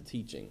that's the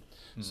teaching.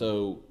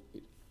 So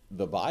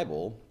the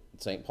Bible,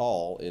 St.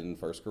 Paul in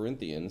 1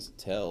 Corinthians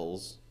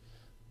tells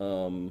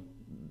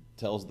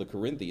the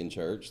Corinthian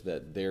church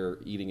that they're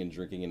eating and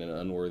drinking in an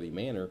unworthy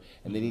manner,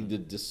 and they need to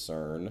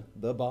discern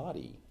the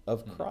body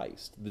of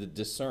Christ. The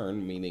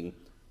discern meaning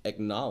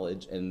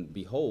acknowledge and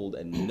behold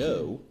and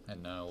know,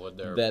 what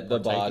they're that the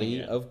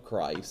body of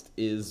Christ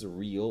is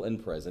real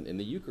and present in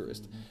the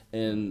Eucharist.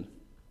 And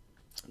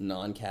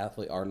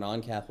our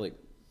non-Catholic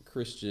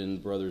Christian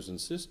brothers and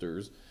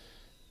sisters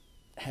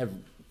have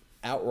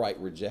outright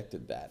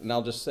rejected that. And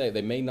I'll just say,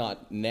 they may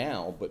not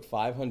now, but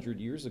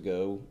 500 years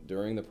ago,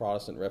 during the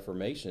Protestant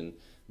Reformation,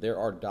 there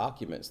are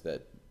documents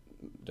that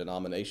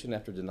denomination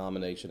after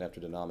denomination after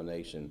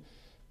denomination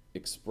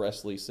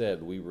expressly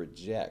said, we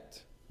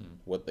reject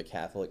what the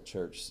Catholic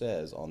Church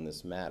says on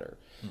this matter.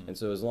 And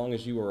so as long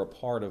as you are a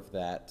part of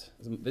that,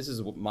 this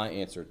is what my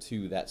answer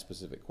to that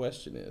specific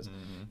question is.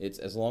 It's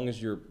as long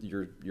as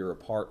you're a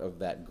part of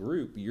that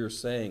group, you're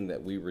saying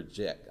that we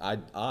reject,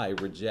 I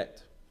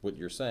reject what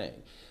you're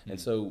saying. And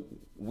so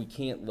we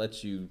can't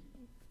let you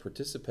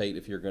participate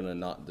if you're going to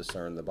not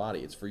discern the body.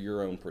 It's for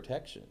your own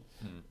protection.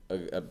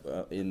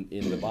 In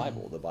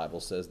the Bible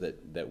says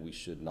that we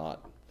should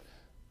not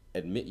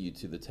admit you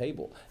to the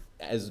table.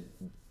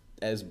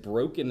 As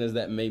broken as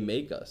that may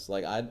make us,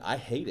 like I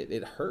hate it.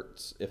 It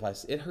hurts it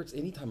hurts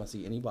anytime I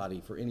see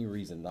anybody for any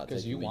reason not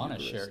taking the Eucharist. Because you want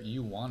to share,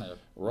 you want to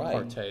Right.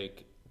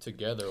 partake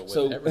together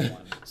with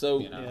everyone. So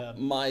you know?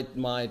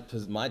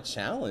 my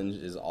challenge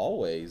is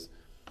always,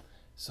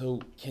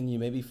 so can you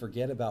maybe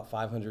forget about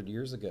 500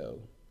 years ago?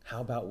 How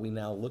about we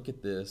now look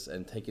at this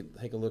and take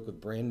a look with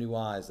brand new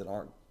eyes that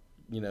aren't,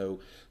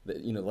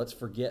 let's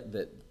forget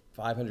that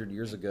 500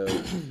 years ago,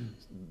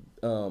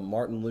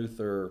 Martin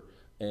Luther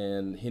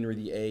and Henry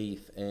VIII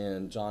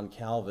and John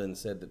Calvin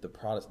said that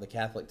the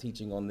Catholic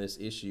teaching on this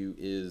issue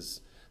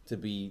is to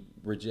be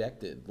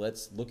rejected.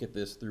 Let's look at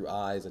this through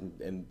eyes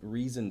and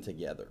reason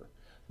together.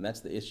 And that's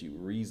the issue,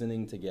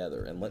 reasoning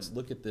together. And let's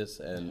look at this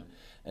and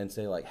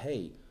say, like,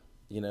 hey,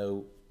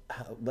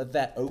 let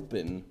that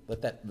open.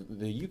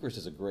 The Eucharist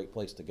is a great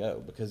place to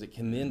go, because it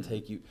can then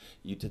take you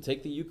to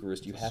take the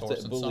Eucharist. You have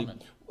to believe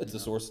it's the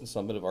source and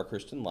summit of our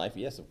Christian life.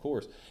 Yes, of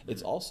course.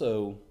 It's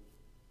also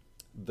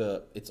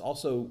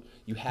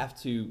you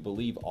have to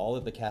believe all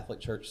that the Catholic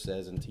Church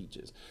says and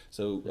teaches.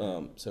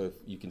 So so if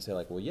you can say,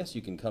 like, well, yes,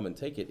 you can come and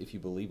take it if you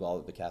believe all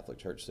that the Catholic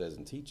Church says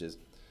and teaches.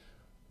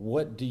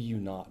 What do you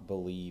not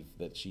believe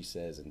that she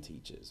says and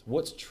teaches?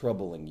 What's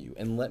troubling you?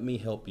 And let me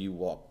help you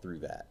walk through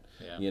that.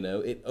 Yeah.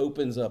 It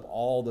opens up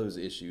all those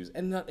issues.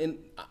 And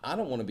I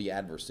don't want to be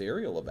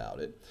adversarial about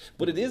it,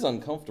 but it is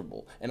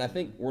uncomfortable. And I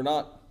think we're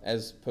not,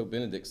 as Pope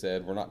Benedict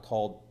said, we're not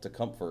called to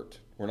comfort.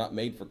 We're not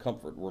made for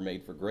comfort. We're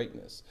made for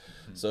greatness.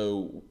 Mm-hmm.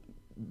 So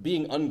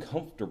being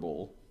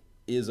uncomfortable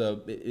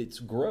it's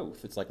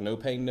growth. It's like no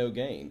pain, no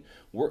gain.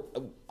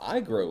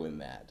 I grow in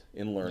that,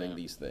 in learning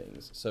these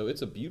things. So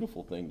it's a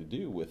beautiful thing to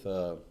do with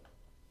our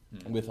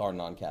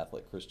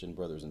non-Catholic Christian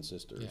brothers and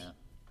sisters.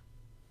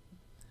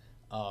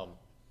 Yeah.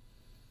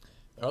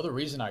 The other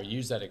reason I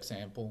use that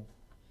example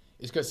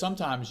is because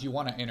sometimes you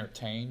want to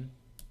entertain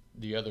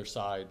the other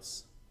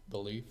side's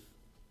belief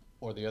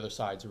or the other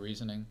side's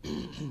reasoning,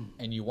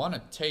 and you want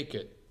to take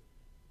it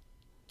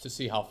to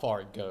see how far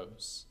it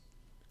goes.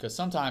 Because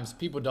sometimes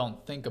people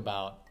don't think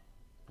about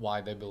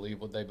why they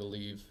believe what they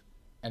believe,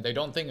 and they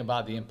don't think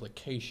about the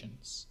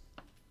implications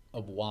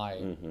of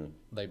why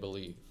they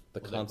believe. The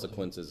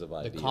consequences of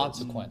ideas. The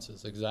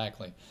consequences,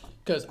 exactly.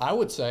 Because I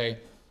would say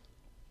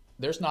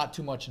there's not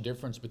too much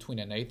difference between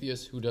an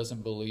atheist who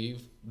doesn't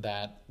believe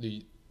that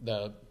the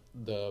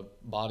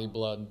body,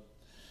 blood,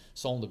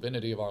 soul, and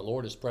divinity of our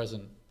Lord is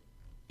present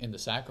in the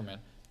sacrament.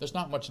 There's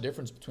not much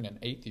difference between an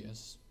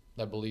atheist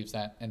that believes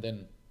that and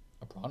then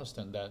a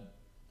Protestant that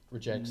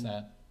rejects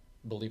that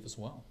belief as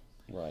well.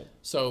 Right.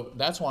 So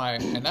that's why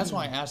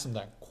I asked him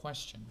that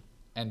question.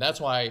 And that's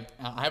why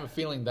I have a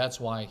feeling that's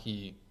why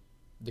he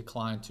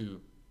declined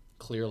to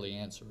clearly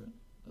answer it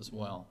as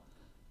well.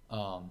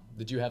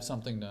 Did you have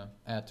something to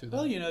add to that?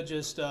 Well,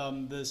 just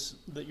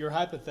your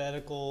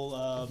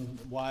hypothetical,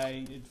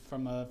 why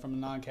from a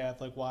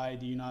non-Catholic, why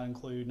do you not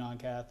include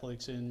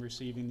non-Catholics in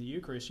receiving the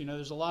Eucharist?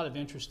 There's a lot of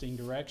interesting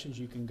directions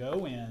you can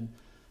go in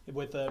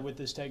with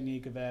this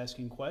technique of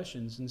asking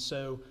questions. And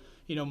so,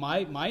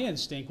 my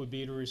instinct would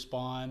be to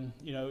respond,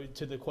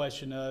 to the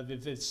question of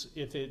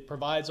if it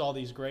provides all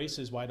these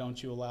graces, why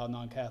don't you allow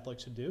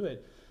non-Catholics to do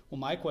it? Well,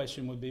 my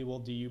question would be, well,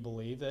 do you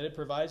believe that it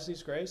provides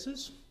these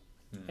graces?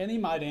 And he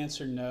might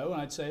answer no, and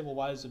I'd say, well,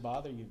 why does it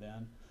bother you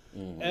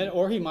then?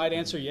 Or he might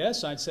answer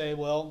yes. I'd say,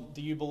 well,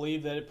 do you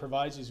believe that it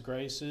provides these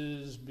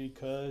graces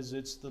because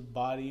it's the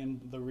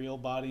real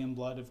body and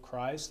blood of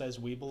Christ as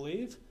we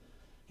believe?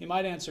 He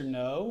might answer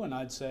no, and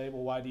I'd say,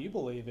 well, why do you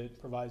believe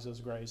it provides those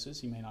graces?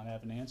 He may not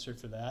have an answer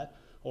for that.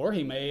 Or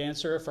he may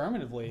answer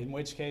affirmatively, in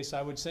which case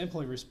I would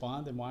simply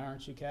respond, then why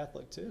aren't you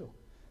Catholic too?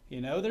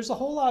 There's a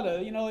whole lot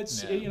of,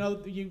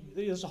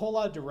 there's a whole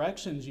lot of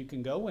directions you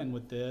can go in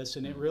with this,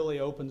 and it really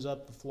opens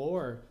up the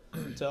floor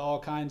to all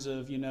kinds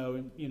of,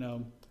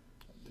 the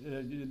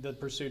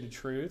pursuit of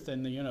truth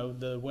and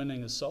the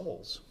winning of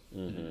souls.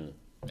 Mm-hmm.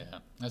 Yeah,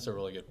 that's a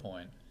really good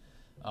point.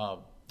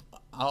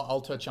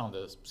 I'll touch on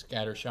the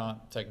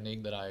scattershot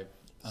technique that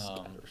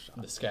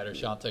the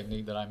scattershot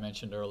technique that I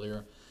mentioned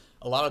earlier.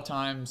 A lot of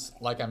times,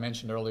 like I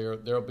mentioned earlier,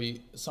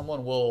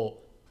 someone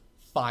will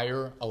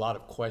fire a lot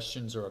of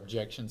questions or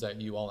objections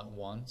at you all at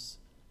once.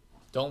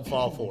 Don't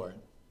fall for it,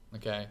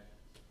 okay?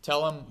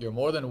 Tell them you're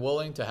more than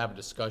willing to have a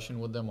discussion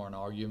with them or an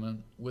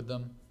argument with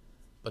them,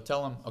 but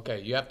tell them,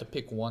 okay, you have to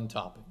pick one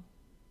topic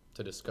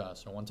to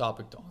discuss or one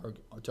topic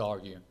to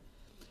argue,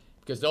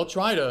 because they'll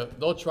try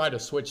to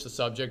switch the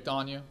subject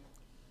on you.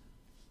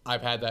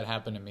 I've had that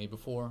happen to me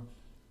before.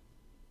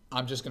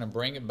 I'm just going to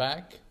bring it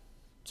back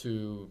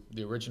to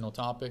the original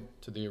topic,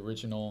 to the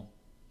original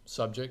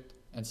subject,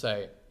 and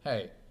say,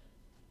 hey,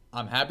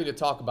 I'm happy to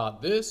talk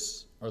about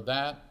this or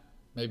that,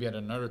 maybe at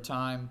another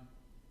time,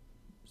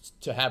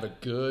 to have a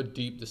good,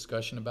 deep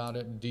discussion about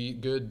it,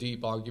 good,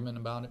 deep argument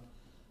about it.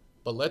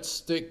 But let's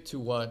stick to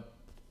what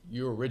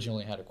you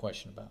originally had a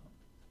question about.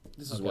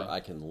 This is Okay. where I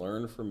can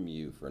learn from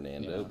you,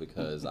 Fernando, Yeah.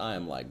 because I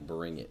am like,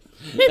 bring it.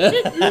 Bring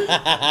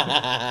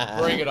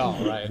it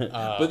on, right?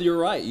 But you're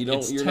right.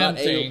 it's You're not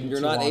tempting able. You're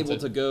to not want able to-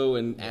 to go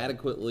and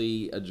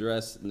adequately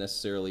address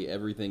necessarily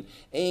everything,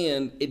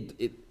 and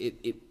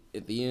it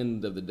at the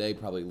end of the day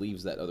probably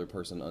leaves that other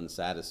person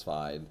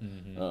unsatisfied,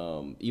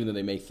 even though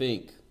they may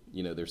think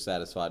they're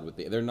satisfied with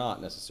they're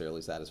not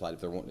necessarily satisfied if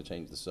they're wanting to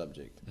change the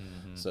subject.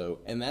 So,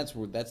 and that's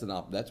where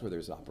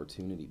there's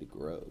opportunity to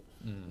grow,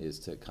 is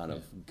to kind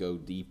of go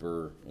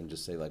deeper and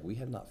just say, like, we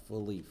have not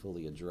fully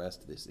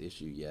addressed this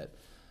issue yet.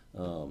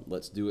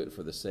 Let's do it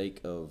for the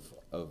sake of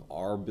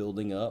our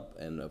building up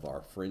and of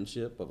our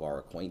friendship, of our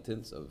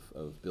acquaintance,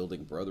 of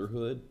building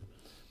brotherhood,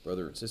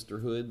 brother and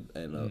sisterhood,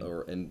 and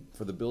and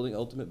for the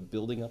ultimate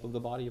building up of the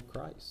body of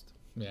Christ.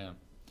 Yeah.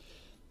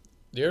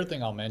 The other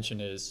thing I'll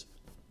mention is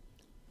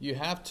you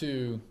have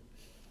to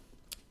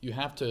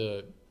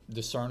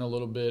discern a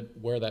little bit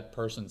where that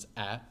person's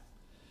at,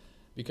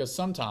 because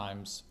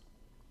sometimes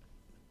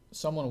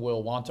someone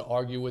will want to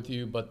argue with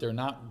you, but they're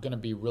not going to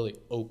be really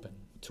open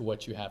to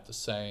what you have to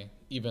say,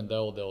 even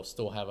though they'll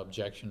still have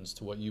objections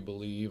to what you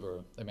believe,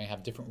 or they may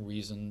have different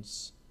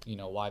reasons,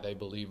 why they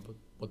believe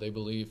what they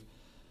believe.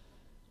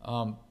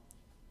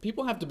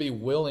 People have to be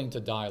willing to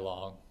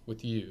dialogue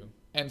with you.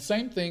 And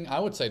I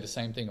would say the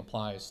same thing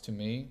applies to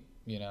me,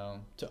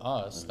 to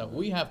us, that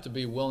we have to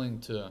be willing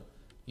to,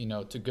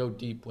 to go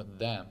deep with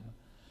them.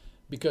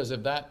 Because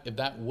if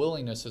that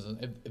willingness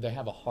isn't, if they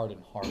have a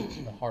hardened heart,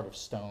 a heart of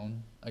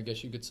stone, I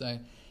guess you could say,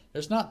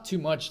 there's not too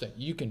much that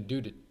you can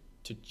do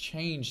to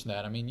change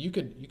that. I mean, you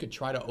could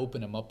try to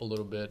open them up a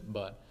little bit,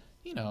 but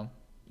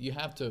you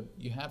have to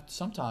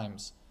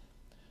sometimes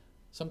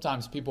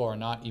people are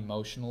not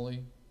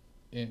emotionally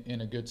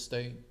in a good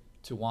state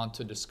to want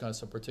to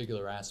discuss a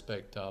particular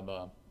aspect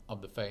of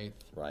the faith,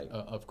 Right.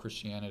 Of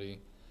Christianity.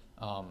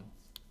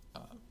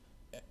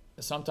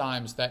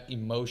 Sometimes that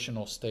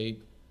emotional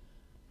state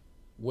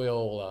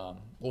will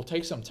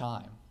take some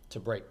time to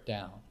break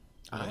down.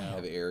 I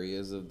have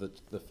areas of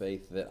the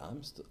faith that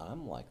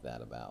I'm like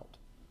that about,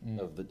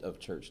 of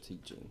church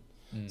teaching.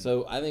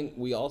 So I think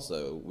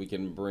we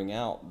can bring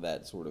out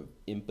that sort of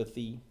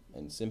empathy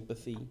and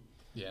sympathy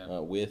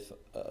with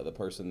the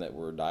person that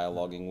we're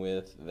dialoguing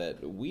with,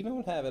 that we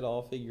don't have it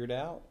all figured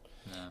out.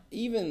 Yeah.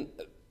 Even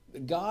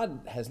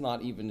God has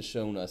not even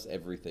shown us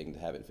everything to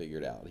have it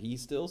figured out. He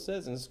still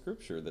says in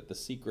Scripture that the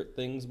secret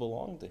things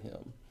belong to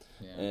Him.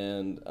 Yeah.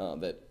 And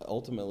that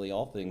ultimately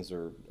all things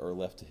are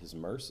left to His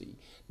mercy.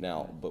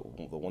 Now, but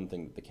the one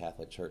thing that the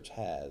Catholic Church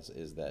has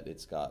is that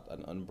it's got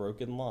an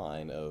unbroken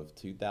line of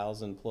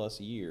 2,000 plus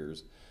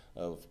years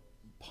of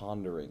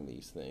pondering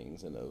these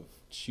things and of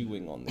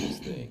chewing on these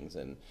things.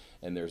 And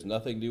there's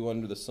nothing new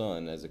under the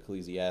sun, as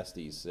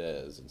Ecclesiastes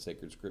says in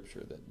sacred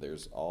Scripture, that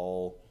there's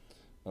all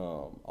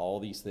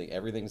these things,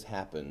 everything's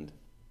happened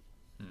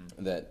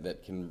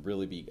that can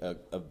really be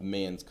a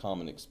man's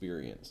common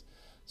experience.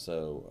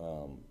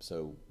 So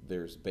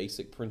there's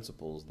basic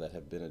principles that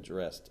have been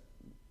addressed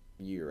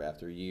year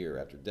after year,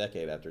 after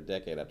decade after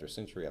decade, after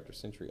century,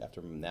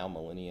 after now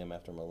millennium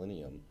after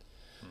millennium,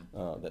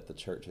 that the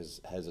church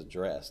has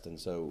addressed. And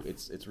so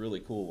it's really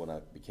cool. When I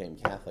became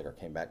Catholic or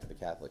came back to the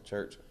Catholic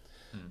Church,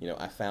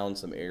 I found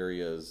some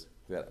areas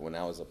that when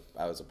I was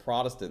a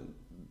Protestant,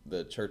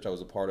 the church I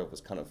was a part of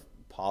was kind of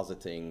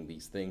positing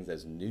these things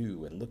as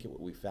new, and look at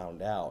what we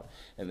found out.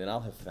 And then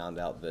I'll have found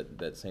out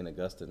that St.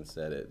 Augustine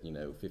said it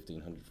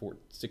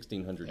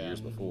 1600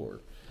 years before.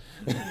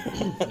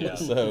 Yeah.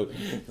 So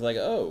it's like,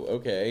 oh,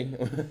 okay.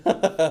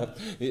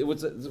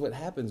 It's what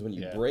happens when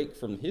you break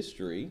from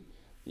history,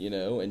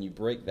 and you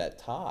break that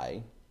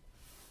tie.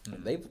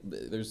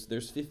 There's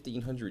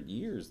 1,500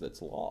 years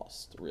that's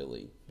lost,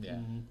 really. Yeah.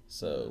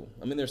 So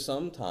I mean, there's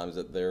some times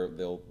that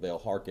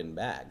they'll harken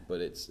back, but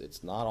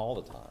it's not all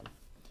the time.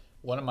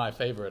 One of my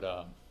favorite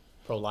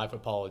pro-life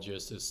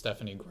apologists is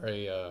Stephanie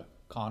Gray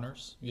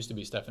Connors. Used to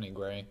be Stephanie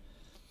Gray.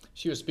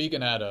 She was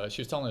speaking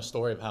she was telling a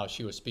story of how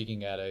she was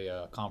speaking at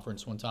a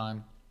conference one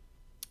time,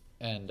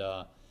 and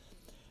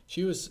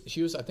she was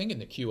I think in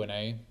the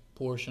Q&A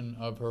portion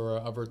of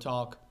her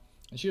talk,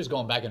 and she was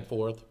going back and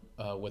forth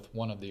with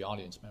one of the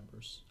audience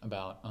members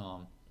about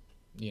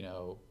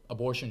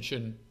abortion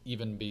shouldn't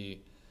even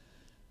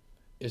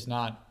is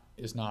not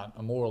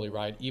morally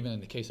right, even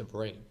in the case of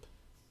rape,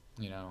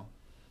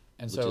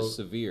 And Which is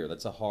severe.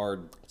 That's a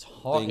hard. It's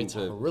hard. Thing It's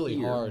to a really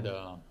hear. hard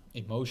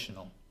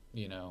emotional,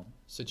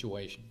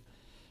 situation.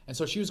 And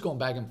so she was going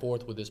back and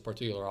forth with this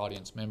particular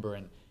audience member,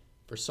 and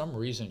for some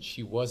reason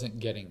she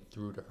wasn't getting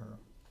through to her.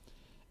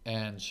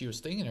 And she was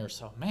thinking to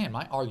herself, "Man,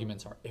 my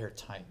arguments are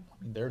airtight.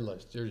 I mean, they're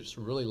just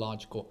really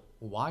logical.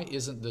 Why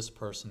isn't this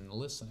person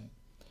listening?"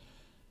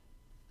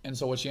 And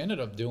so what she ended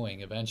up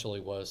doing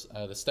eventually was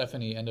that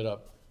Stephanie ended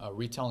up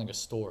retelling a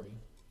story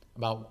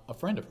about a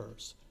friend of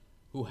hers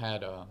who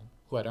had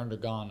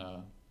undergone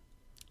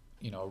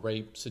a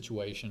rape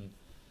situation,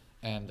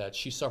 and that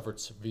she suffered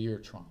severe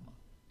trauma,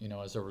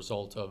 as a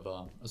result of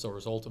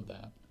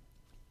that.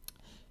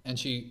 And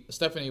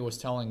Stephanie was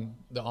telling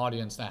the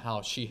audience that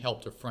how she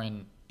helped her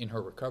friend in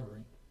her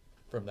recovery,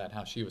 from that,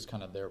 how she was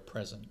kind of there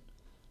present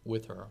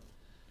with her.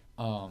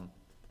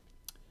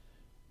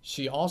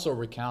 She also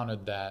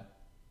recounted that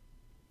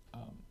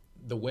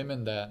the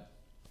women that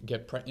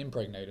get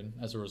impregnated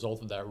as a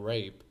result of that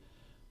rape,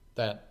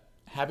 that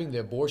having the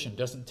abortion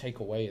doesn't take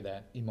away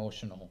that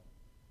emotional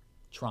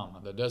trauma.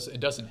 It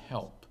doesn't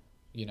help.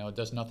 It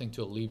does nothing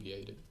to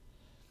alleviate it.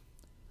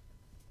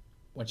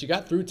 When she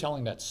got through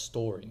telling that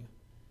story,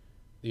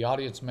 the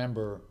audience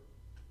member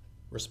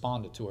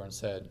responded to her and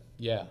said,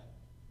 yeah,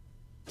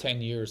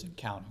 10 years and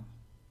counting.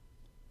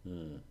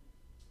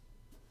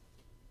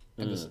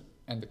 And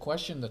the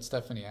question that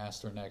Stephanie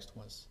asked her next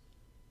was,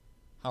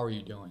 how are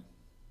you doing?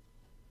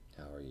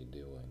 How are you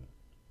doing?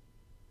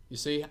 You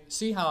see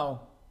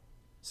how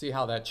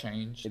that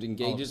changed? It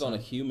engages on a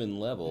human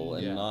level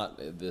and not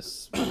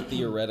this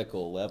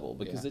theoretical level,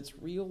 because it's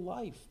real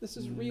life. This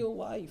is real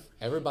life.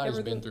 Everybody's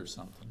been through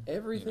something.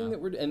 Everything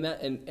that we're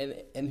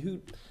and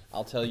who,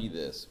 I'll tell you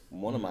this,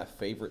 one of my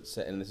favorite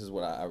and this is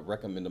what I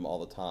recommend them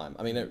all the time.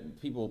 I mean,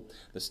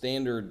 the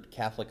standard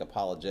Catholic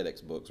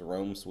apologetics books,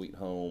 Rome Sweet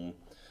Home,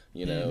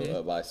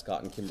 by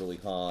Scott and Kimberly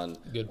Hahn.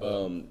 Good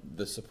book.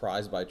 The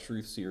Surprised by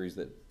Truth series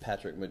that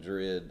Patrick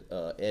Madrid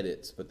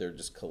edits, but they're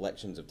just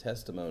collections of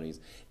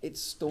testimonies.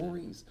 It's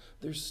stories.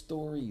 There's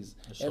stories.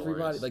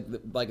 Everybody,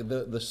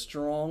 the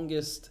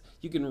strongest.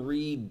 You can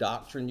read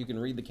doctrine. You can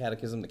read the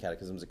catechism. The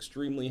catechism's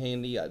extremely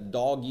handy. I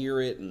dog ear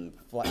it and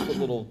put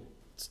little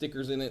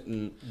stickers in it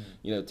and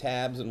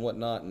tabs and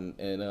whatnot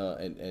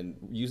and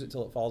use it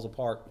till it falls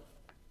apart.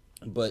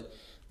 But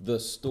the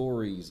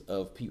stories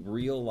of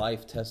real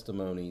life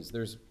testimonies,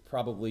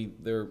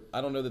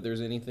 I don't know that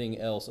there's anything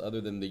else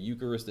other than the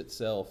Eucharist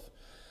itself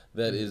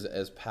that is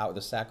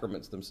the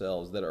sacraments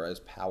themselves that are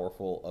as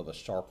powerful of a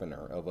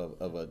sharpener of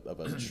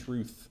a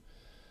truth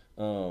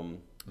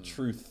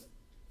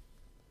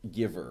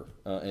giver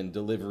and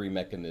delivery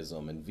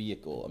mechanism and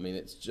vehicle. I mean,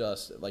 it's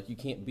just like you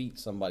can't beat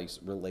somebody's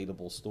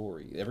relatable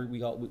story.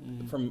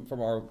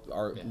 From our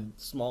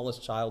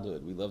smallest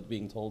childhood, we loved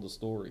being told a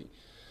story.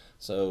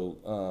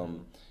 So,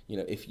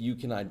 if you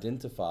can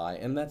identify,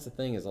 and that's the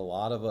thing is a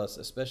lot of us,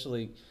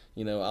 especially,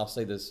 I'll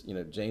say this,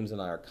 James and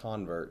I are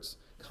converts.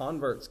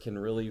 Converts can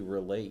really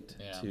relate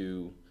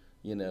to,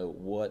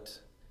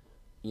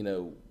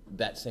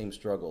 that same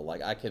struggle.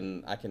 Like I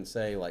can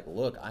say like,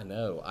 look,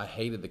 I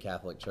hated the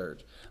Catholic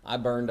Church. I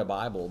burned a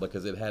Bible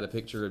because it had a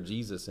picture of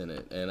Jesus in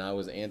it. And I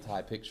was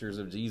anti-pictures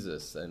of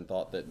Jesus and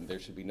thought that there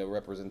should be no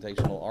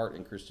representational art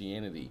in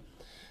Christianity.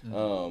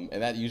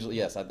 And that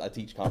usually, I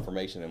teach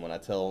confirmation, and when I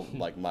tell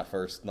like my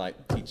first night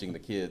teaching the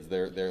kids,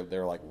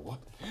 they're like, "What?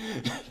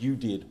 You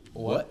did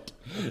what?"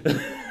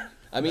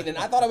 I mean, and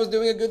I thought I was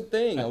doing a good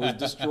thing. I was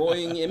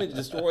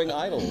destroying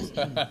idols.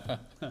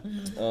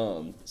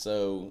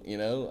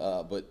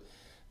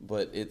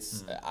 But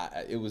it's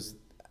it was.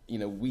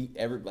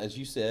 As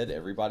you said,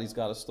 everybody's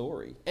got a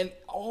story, and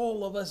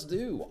all of us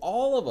do.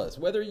 All of us,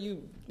 whether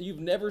you've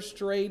never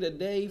strayed a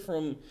day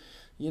from,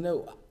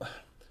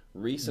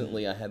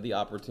 Recently, I had the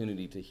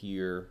opportunity to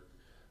hear,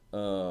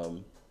 I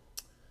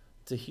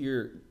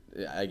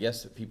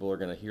guess people are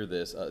going to hear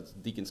this,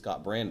 Deacon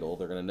Scott Brandel,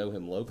 they're going to know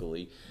him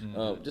locally.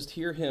 Just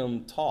hear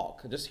him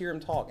talk,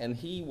 and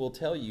he will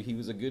tell you he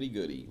was a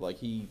goody-goody. Like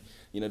he,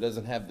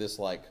 doesn't have this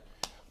like,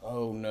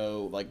 oh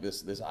no, like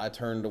this I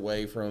turned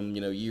away from,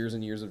 years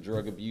and years of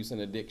drug abuse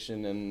and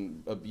addiction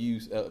and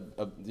abuse,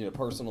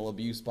 personal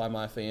abuse by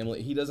my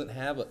family. He doesn't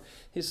have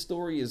his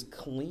story is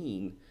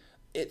clean.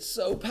 It's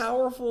so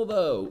powerful,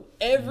 though.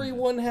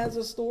 Everyone has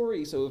a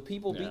story. So if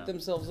people beat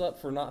themselves up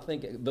for not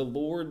thinking, the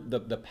Lord,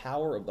 the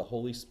power of the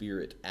Holy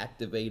Spirit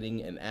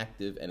activating and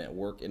active and at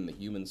work in the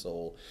human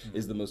soul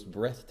is the most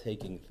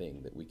breathtaking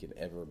thing that we can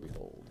ever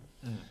behold.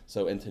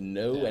 So, and to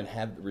know and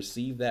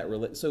receive that.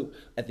 So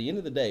at the end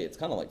of the day, it's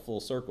kind of like full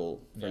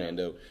circle,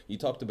 Fernando. You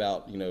talked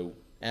about,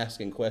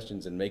 asking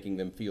questions and making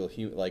them feel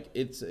like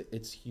it's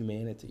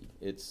humanity.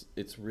 It's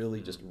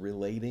really just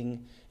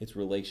relating. It's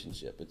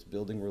relationship. It's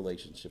building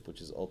relationship,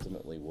 which is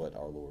ultimately what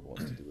our Lord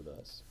wants to do with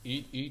us.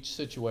 Each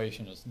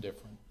situation is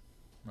different,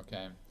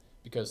 okay?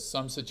 Because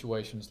some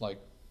situations, like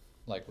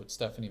what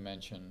Stephanie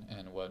mentioned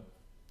and what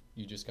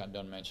you just got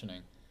done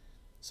mentioning,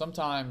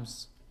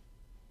 sometimes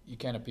you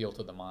can't appeal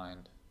to the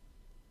mind.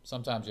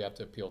 Sometimes you have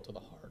to appeal to the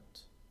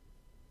heart,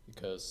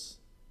 because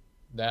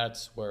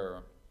that's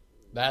where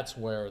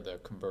the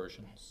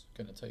conversion's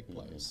going to take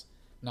place.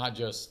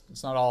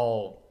 It's not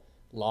all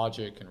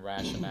logic and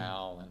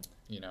rationale and,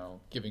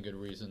 giving good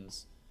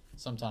reasons.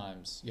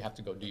 Sometimes you have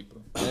to go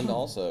deeper. And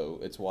also,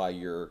 it's why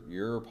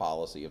your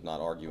policy of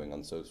not arguing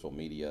on social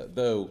media,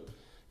 though,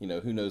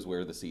 who knows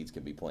where the seeds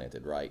can be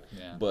planted, right?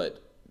 Yeah.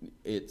 But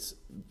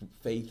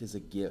faith is a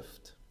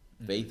gift.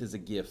 Faith is a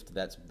gift.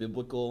 That's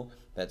biblical.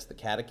 That's the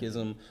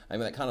catechism. I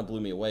mean, that kind of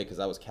blew me away because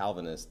I was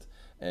Calvinist.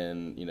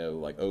 And,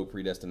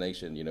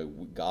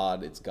 predestination,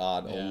 God, it's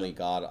God, only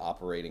God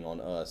operating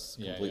on us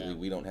completely.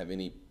 We don't have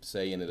any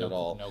say in it at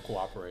all. No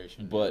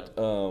cooperation. But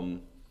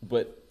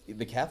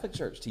the Catholic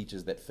Church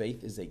teaches that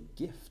faith is a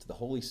gift. The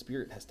Holy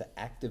Spirit has to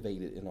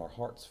activate it in our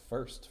hearts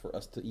first for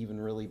us to even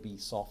really be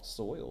soft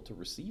soil to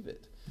receive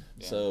it.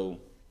 Yeah. So,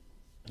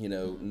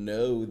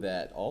 know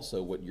that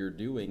also what you're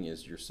doing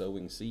is you're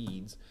sowing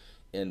seeds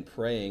and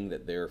praying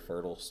that they're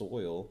fertile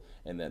soil,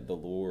 and that the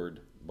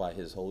Lord, by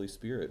His Holy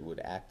Spirit, would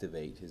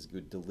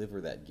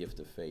deliver that gift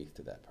of faith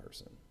to that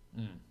person.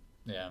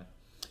 Yeah.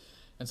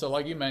 And so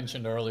like you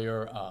mentioned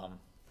earlier,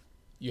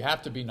 you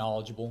have to be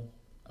knowledgeable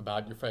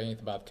about your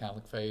faith, about the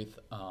Catholic faith.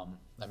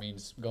 That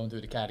means going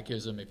through the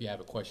catechism if you have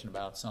a question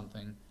about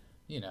something,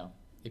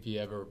 if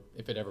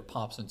it ever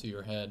pops into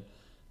your head.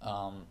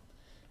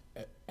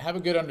 Have a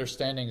good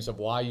understandings of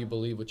why you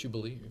believe what you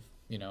believe,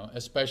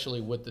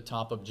 especially with the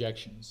top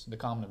objections, the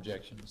common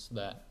objections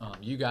that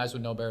you guys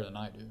would know better than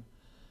I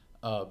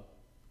do.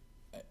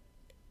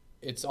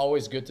 It's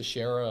always good to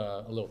share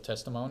a little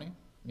testimony,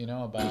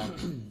 about,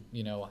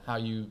 how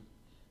you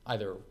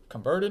either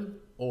converted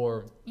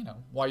or,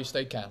 why you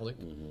stayed Catholic.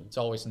 Mm-hmm. It's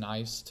always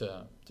nice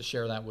to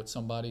share that with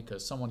somebody,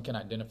 because someone can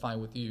identify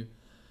with you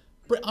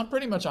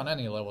pretty much on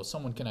any level.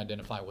 Someone can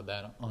identify with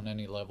that on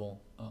any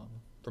level,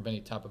 from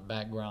any type of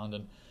background.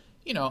 And,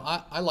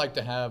 I like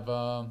to have,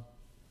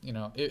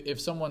 if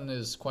someone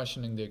is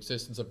questioning the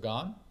existence of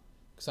God,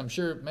 because I'm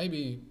sure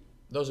maybe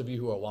those of you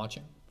who are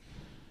watching,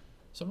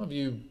 some of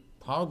you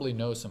probably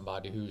know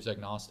somebody who's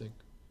agnostic,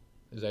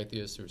 is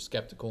atheist, or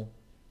skeptical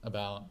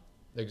about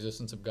the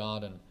existence of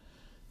God. And,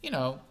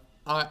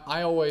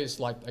 I always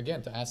like,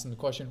 again, to ask them the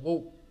question,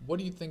 well, what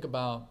do you think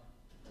about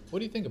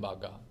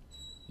God?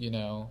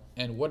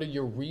 And what are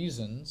your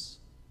reasons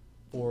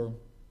for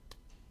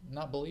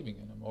not believing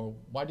in Him? Or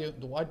why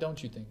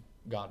don't you think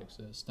God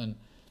exists? And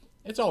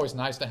it's always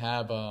nice to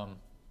have, I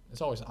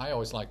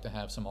always like to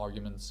have some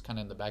arguments kind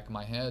of in the back of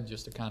my head,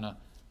 just to kind of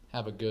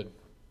have a good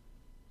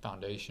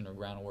foundation or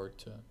groundwork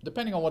to,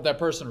 depending on what that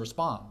person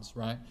responds,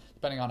 right?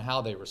 Depending on how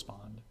they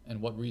respond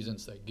and what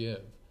reasons they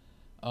give.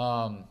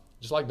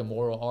 Just like the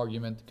moral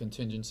argument, the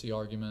contingency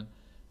argument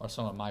are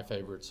some of my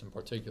favorites in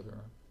particular.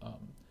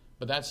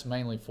 But that's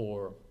mainly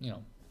for,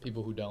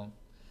 people who don't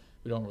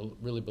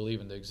really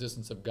believe in the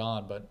existence of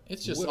God. But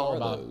it's just all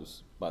about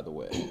those, by the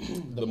way,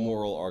 the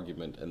moral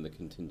argument and the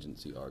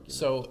contingency argument.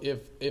 So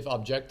if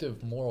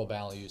objective moral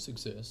values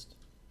exist,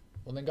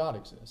 well, then God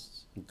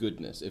exists.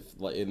 Goodness.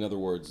 In other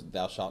words,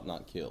 thou shalt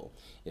not kill.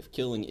 If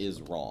killing is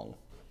wrong.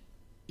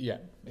 Yeah.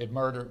 If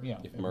murder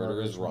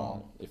is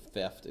wrong. If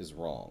theft is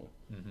wrong.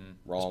 Mm-hmm.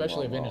 Wrong.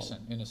 Especially wrong, of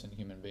wrong. innocent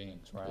human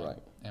beings, right? Right.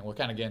 And we're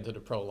kind of getting to the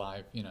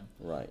pro-life,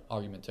 right.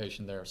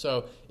 argumentation there.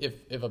 So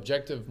if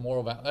objective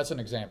moral that's an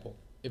example.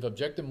 If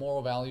objective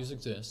moral values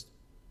exist,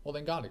 well,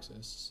 then God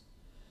exists.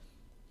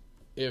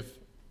 If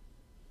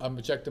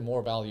objective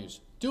moral values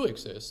do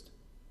exist,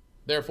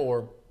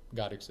 therefore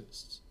God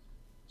exists.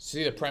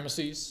 See the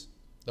premises,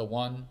 the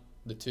one,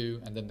 the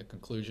two, and then the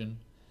conclusion.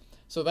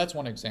 So that's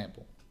one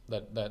example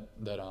that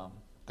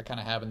I kind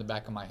of have in the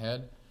back of my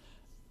head.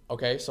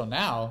 Okay, so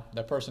now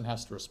that person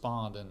has to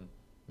respond and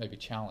maybe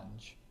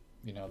challenge,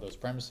 those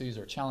premises,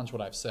 or challenge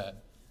what I've said.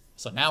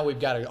 So now we've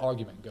got an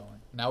argument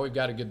going. Now we've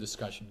got a good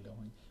discussion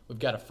going. We've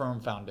got a firm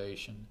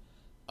foundation.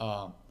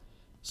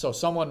 So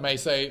someone may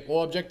say,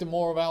 well, objective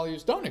moral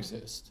values don't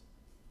exist,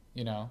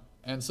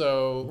 And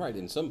so, right,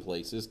 in some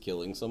places,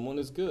 killing someone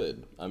is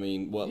good. I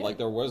mean, like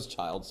there was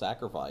child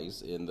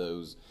sacrifice in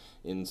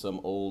some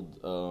old,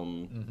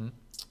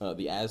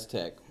 the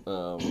Aztec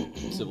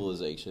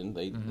civilization.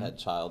 They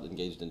had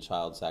engaged in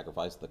child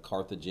sacrifice. The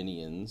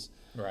Carthaginians,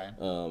 right?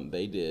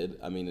 They did.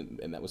 I mean,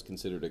 and that was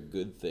considered a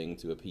good thing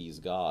to appease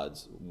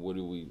gods. What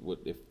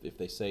if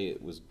they say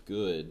it was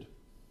good?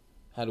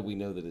 How do we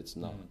know that it's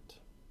not?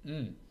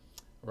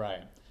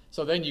 Right.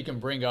 So then you can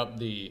bring up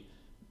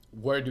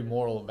where do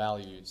moral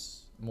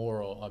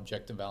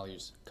objective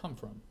values come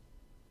from?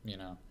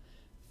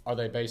 Are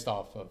they based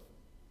off of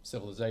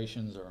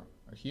civilizations or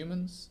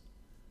humans?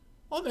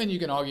 Well, then you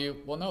can argue,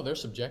 well, no, they're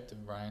subjective,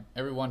 right?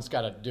 Everyone's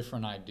got a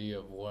different idea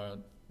of where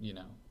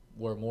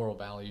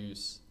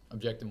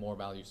objective moral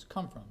values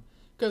come from.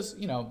 Because,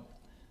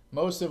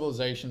 most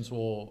civilizations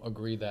will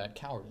agree that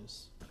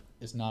cowardice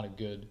is not a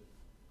good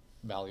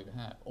value to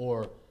have,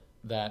 or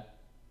that,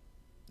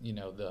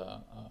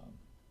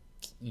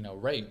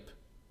 rape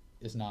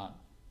is not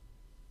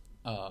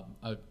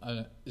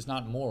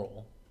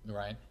moral,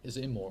 right? Is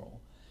immoral.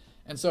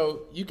 And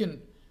so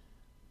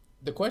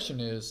the question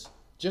is,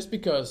 just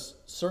because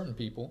certain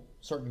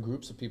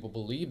groups of people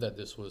believe that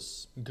this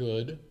was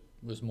good,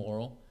 was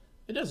moral,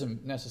 it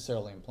doesn't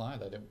necessarily imply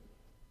that it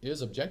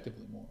is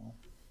objectively moral,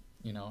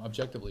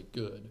 objectively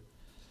good.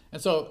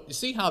 And so you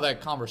see how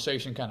that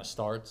conversation kind of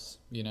starts,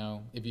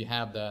 if you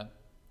have that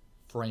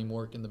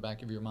framework in the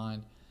back of your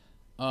mind.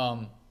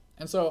 And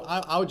so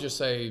I would just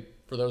say,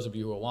 for those of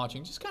you who are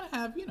watching, just kind of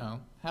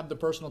have the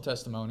personal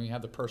testimony,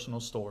 have the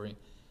personal story,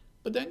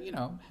 but then,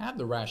 have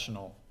the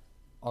rational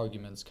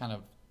arguments kind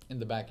of in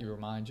the back of your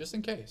mind, just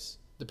in case,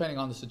 depending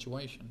on the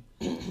situation.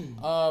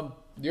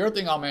 The other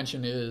thing I'll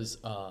mention is,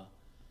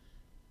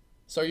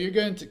 so you're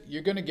going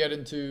to get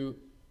into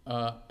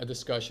a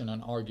discussion,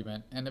 an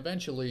argument, and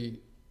eventually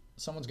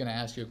someone's going to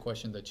ask you a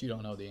question that you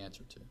don't know the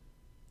answer to.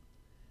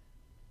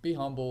 Be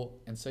humble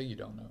and say you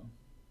don't know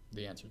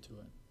the answer to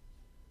it.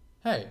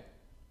 Hey,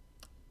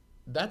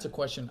 that's a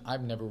question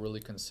I've never really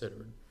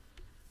considered.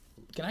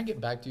 Can I get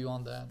back to you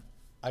on that?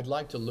 I'd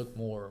like to look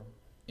more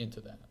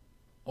into that.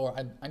 Or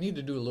I need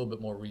to do a little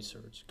bit more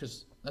research,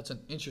 because that's an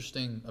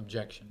interesting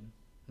objection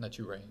that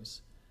you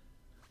raise.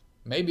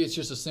 Maybe it's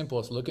just as simple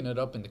as looking it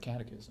up in the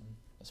catechism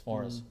as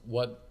far as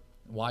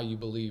why you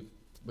believe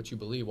what you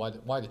believe,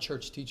 why the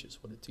church teaches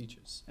what it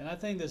teaches. And I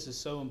think this is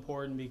so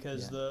important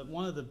because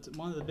one of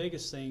the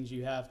biggest things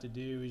you have to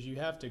do is you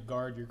have to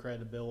guard your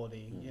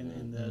credibility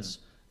in this.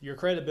 Your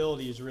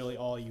credibility is really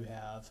all you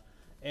have.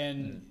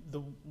 And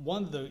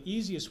one of the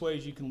easiest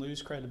ways you can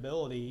lose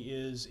credibility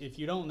is if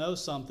you don't know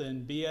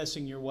something,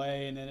 BSing your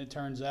way, and then it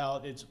turns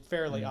out it's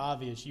fairly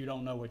obvious you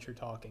don't know what you're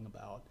talking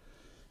about.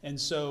 And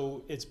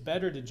so it's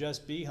better to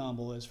just be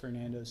humble, as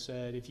Fernando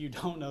said. If you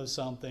don't know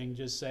something,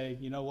 just say,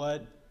 you know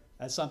what,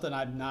 that's something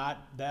I'm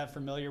not that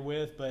familiar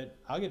with, but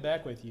I'll get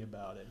back with you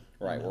about it.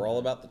 Right, we're all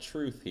about the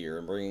truth here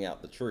and bringing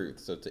out the truth.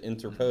 So to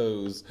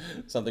interpose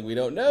something we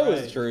don't know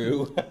is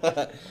true,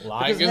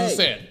 like is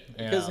sin.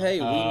 Because we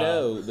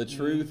know the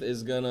truth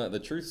is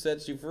the truth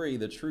sets you free.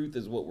 The truth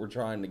is what we're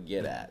trying to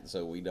get at.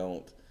 So we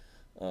don't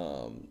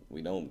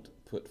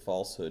put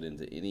falsehood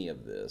into any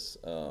of this.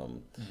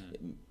 And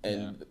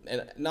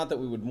not that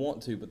we would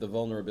want to, but the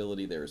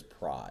vulnerability there is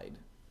pride.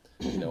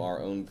 You know,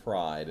 our own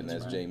pride, and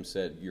as James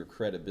said, your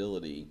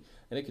credibility,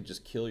 and it could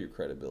just kill your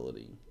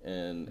credibility,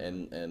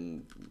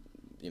 and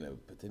you know,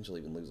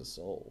 potentially even lose a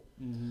soul.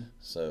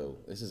 So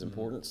this is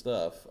important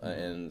stuff,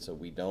 and so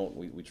we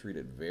treat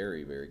it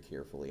very, very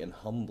carefully and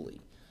humbly,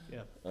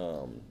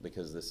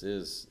 because this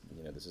is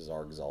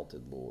our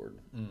exalted Lord.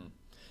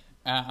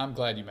 I'm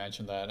glad you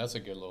mentioned that. That's a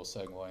good little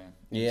segue.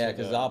 Yeah,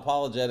 because the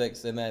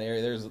apologetics in that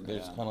area, there's kind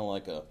of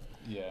like a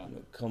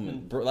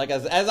like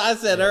as I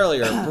said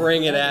earlier,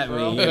 bring it at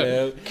me, you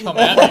know. Come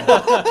at me,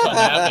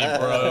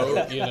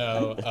 bro. You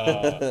know.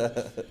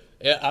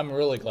 I'm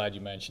really glad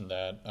you mentioned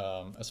that.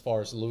 As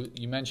far as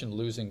you mentioned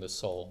losing the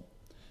soul,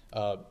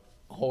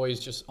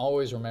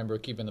 always remember,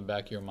 keep in the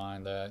back of your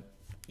mind that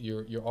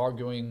you're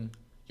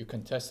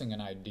contesting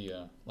an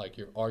idea, like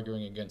you're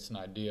arguing against an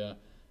idea.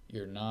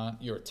 You're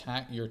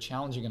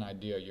challenging an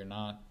idea. You're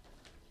not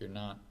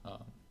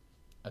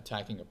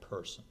attacking a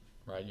person,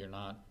 right? You're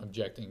not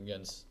objecting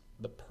against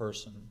the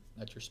person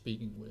that you're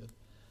speaking with.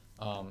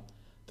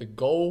 The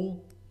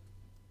goal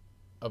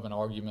of an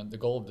argument, the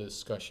goal of the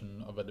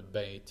discussion, of a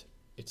debate,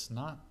 it's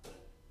not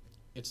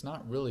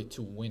really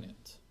to win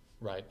it,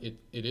 right?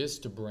 It is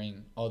to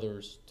bring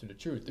others to the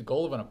truth. The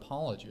goal of an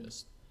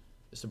apologist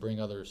is to bring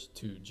others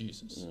to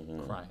Jesus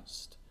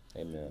Christ.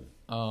 Amen.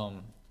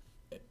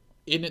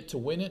 In it to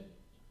win it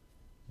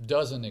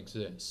doesn't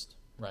exist,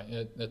 right?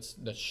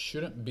 That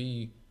shouldn't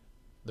be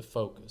the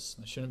focus.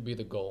 That shouldn't be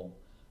the goal.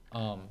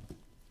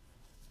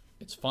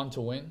 It's fun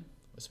to win,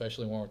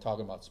 especially when we're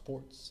talking about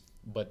sports,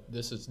 but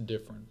this is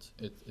different.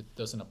 It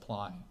doesn't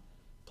apply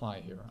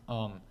here.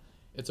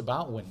 It's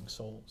about winning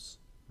souls,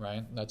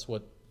 right? That's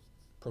what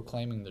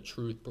proclaiming the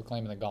truth,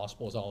 proclaiming the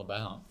gospel is all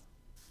about.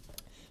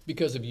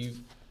 Because if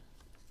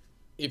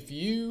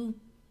you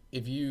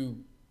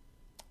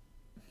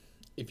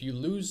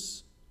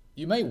lose,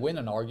 you may win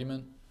an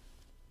argument,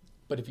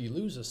 but if you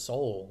lose a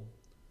soul,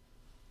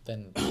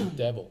 then the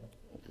devil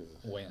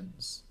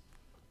wins.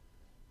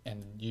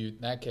 And in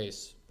that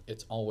case,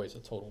 it's always a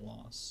total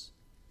loss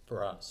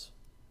for us.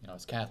 You know,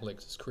 as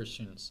Catholics, as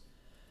Christians.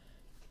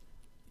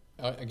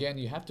 Again,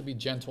 you have to be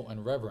gentle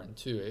and reverent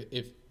too.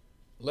 If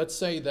let's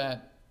say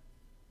that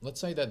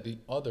the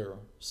other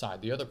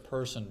side, the other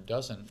person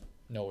doesn't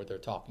know what they're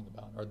talking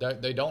about, or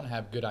they don't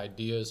have good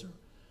ideas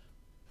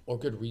or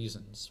good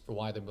reasons for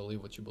why they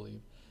believe what you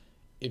believe.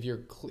 If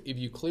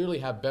you clearly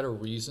have better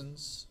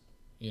reasons,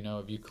 you know,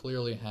 if you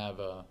clearly have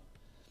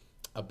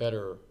a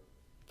better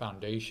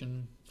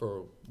foundation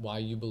for why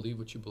you believe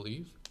what you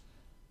believe,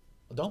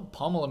 don't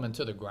pummel them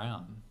into the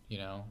ground. You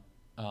know,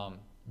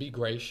 be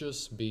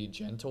gracious, be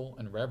gentle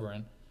and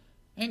reverent,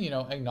 and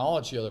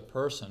acknowledge the other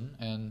person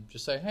and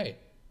just say, hey,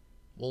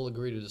 we'll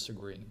agree to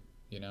disagree.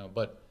 You know,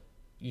 but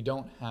you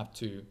don't have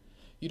to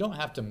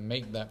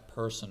make that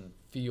person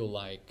feel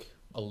like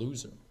a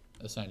loser,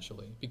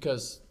 essentially,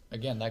 because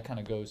again, that kind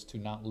of goes to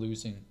not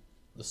losing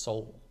the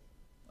soul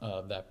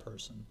of that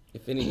person.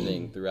 If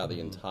anything, throughout the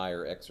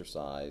entire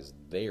exercise,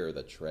 they are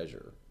the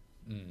treasure.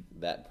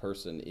 That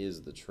person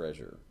is the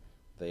treasure.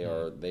 They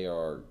are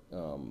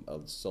a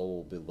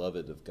soul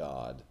beloved of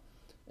God,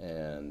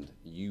 and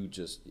you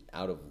just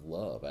out of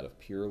love, out of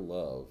pure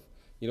love,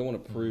 you don't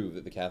want to prove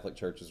that the Catholic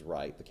Church is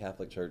right. The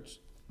Catholic Church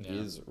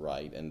is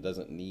right and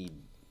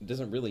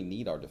doesn't really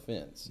need our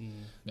defense.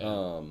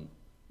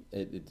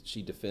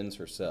 She defends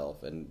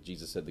herself, and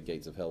Jesus said the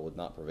gates of hell would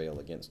not prevail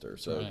against her.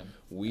 So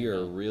we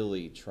are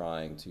really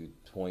trying to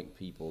point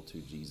people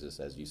to Jesus,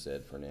 as you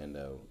said,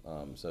 Fernando.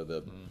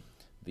 So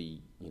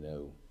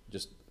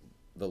just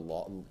the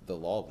law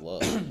of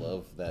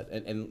love that,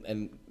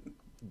 and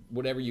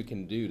whatever you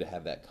can do to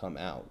have that come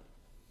out.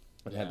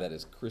 and have that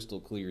as crystal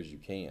clear as you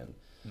can.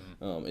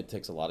 It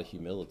takes a lot of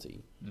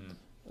humility.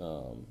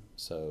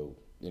 So,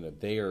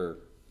 they're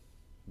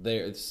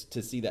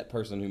to see that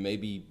person who may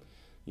be,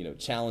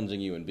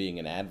 challenging you and being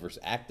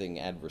acting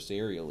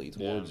adversarially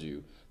towards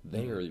you.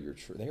 They are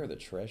they are the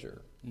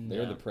treasure.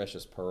 They're the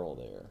precious pearl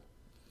there.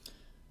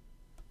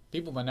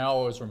 People may not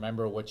always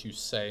remember what you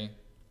say,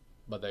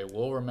 but they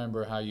will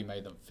remember how you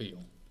made them feel.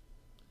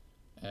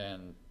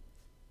 And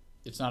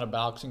it's not a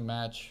boxing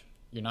match.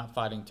 You're not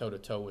fighting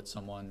toe-to-toe with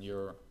someone.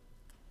 You're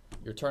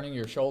turning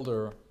your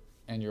shoulder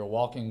and you're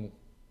walking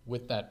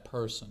with that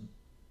person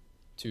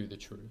to the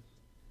truth.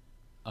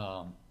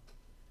 And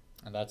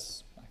I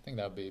think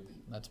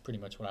that's pretty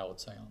much what I would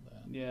say on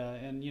that. Yeah,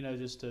 and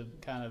just to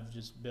kind of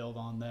just build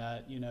on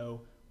that,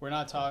 we're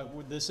not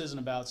talking. This isn't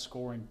about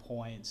scoring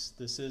points.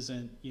 This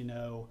isn't, in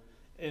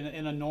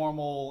a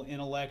normal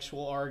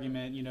intellectual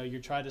argument, you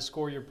try to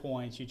score your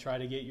points, you try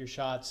to get your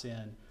shots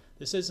in.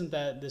 This isn't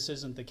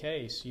the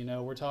case.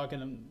 We're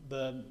talking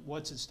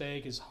what's at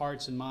stake is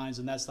hearts and minds,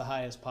 and that's the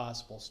highest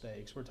possible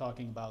stakes. We're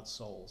talking about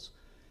souls,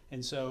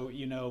 and so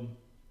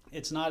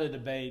it's not a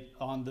debate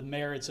on the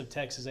merits of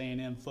Texas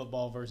A&M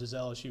football versus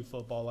LSU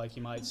football like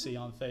you might see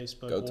on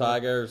Facebook. Go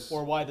Tigers!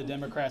 Or why the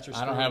Democrats are.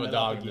 I don't have a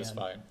dog in this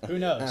fight. Who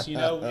knows?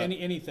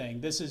 Anything.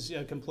 This is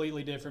a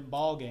completely different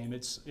ball game.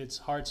 It's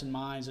hearts and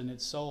minds and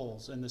it's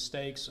souls, and the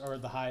stakes are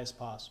the highest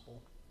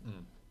possible.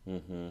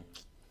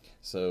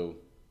 So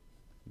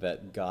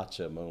that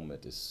gotcha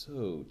moment is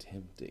so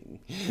tempting.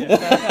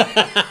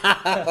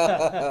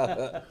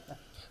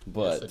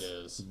 But yes, it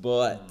is.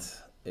 But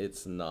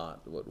it's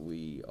not what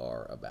we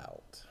are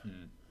about.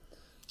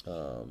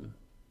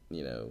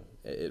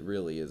 It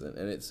really isn't,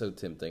 and it's so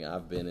tempting.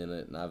 I've been in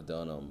it, and I've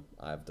done them.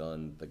 I've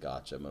done the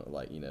gotcha,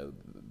 like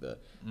the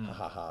ha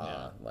ha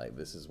ha, like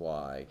this is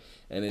why,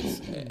 and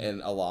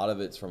and a lot of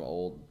it's from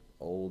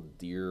old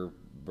dear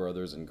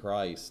brothers in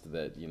Christ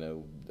that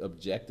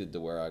objected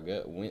to where I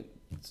went,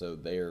 so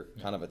they're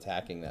kind of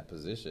attacking that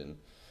position,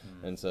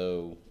 and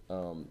so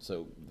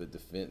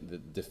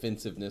the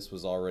defensive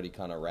was already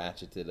kind of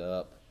ratcheted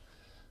up.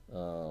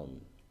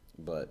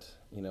 But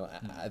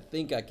I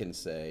think I can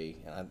say,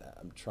 and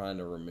I'm trying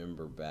to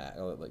remember back,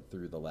 like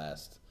through the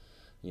last,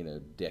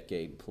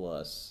 decade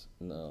plus,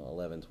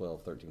 11,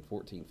 12, 13,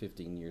 14,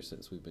 15 years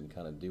since we've been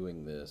kind of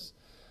doing this,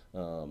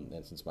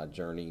 and since my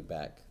journey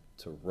back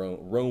to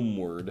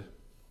homeward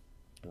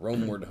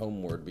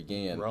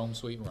began. Rome,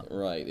 sweet Rome.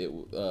 Right.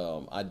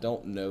 I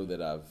don't know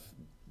that I've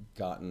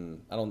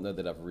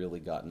really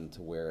gotten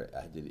to where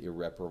I did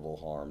irreparable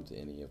harm to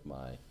any of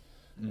my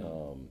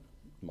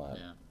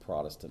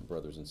Protestant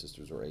brothers and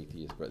sisters or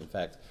atheists. But in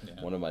fact,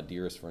 one of my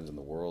dearest friends in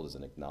the world is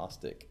an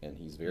agnostic, and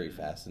he's very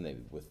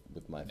fascinated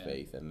with my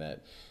faith, and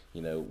that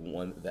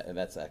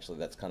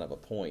that's kind of a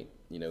point.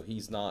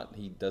 He's not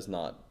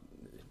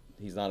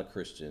a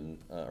Christian,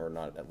 or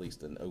not at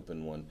least an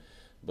open one,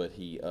 but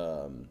he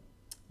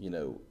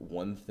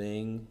one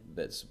thing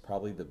that's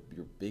probably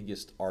your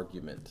biggest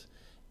argument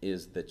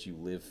is that you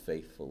live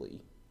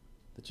faithfully.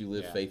 That you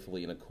live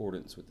faithfully in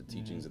accordance with the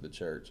teachings of the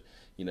church.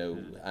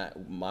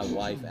 My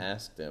wife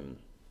asked him,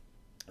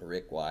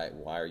 Rick, why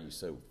are you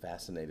so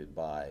fascinated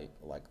by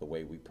like the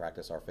way we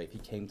practice our faith? He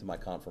came to my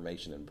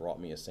confirmation and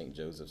brought me a St.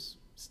 Joseph's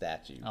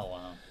statue. Oh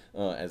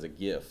wow! As a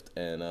gift,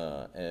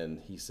 and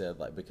he said,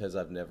 like, because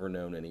I've never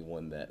known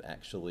anyone that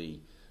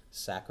actually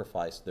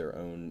sacrificed their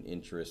own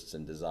interests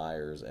and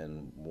desires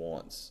and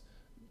wants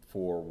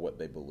for what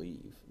they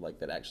believe, like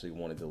that actually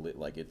wanted to live.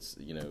 Like it's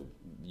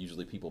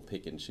usually people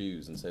pick and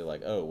choose and say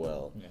like, oh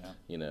well,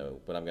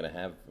 but I'm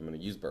gonna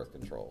use birth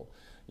control.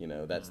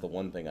 That's the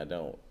one thing I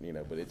don't.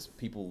 But it's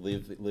people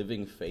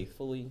living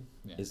faithfully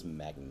is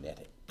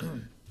magnetic.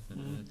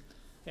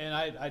 And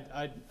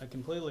I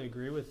completely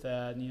agree with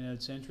that. And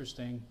it's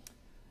interesting.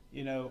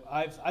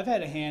 I've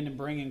had a hand in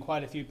bringing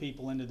quite a few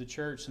people into the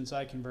church since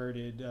I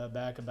converted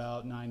back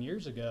about 9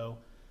 years ago.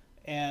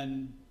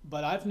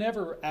 But I've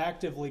never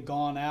actively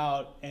gone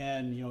out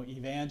and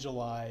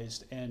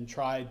evangelized and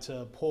tried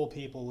to pull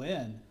people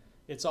in.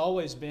 It's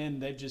always been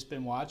they've just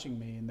been watching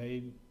me, and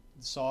they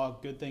saw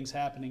good things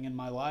happening in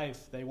my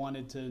life. They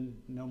wanted to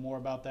know more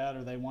about that,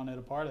 or they wanted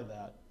a part of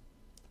that.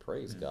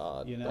 Praise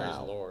God! Praise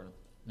the Lord.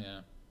 Yeah.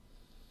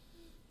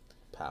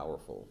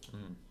 Powerful.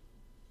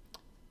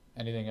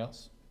 Anything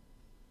else?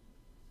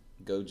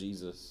 Go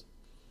Jesus!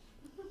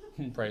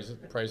 Praise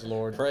the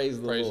Lord.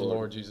 Praise the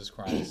Lord Jesus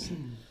Christ.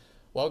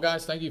 Well,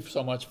 guys, thank you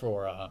so much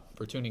for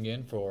tuning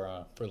in,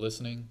 for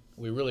listening.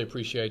 We really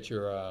appreciate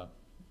your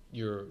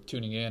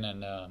tuning in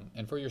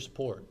and for your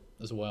support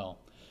as well.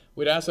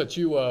 We'd ask that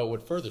you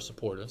would further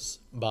support us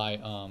by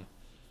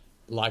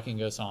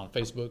liking us on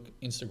Facebook,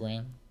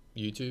 Instagram,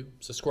 YouTube,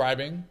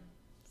 subscribing,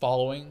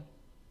 following,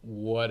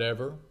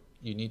 whatever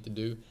you need to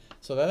do,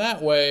 so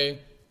that way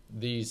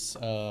these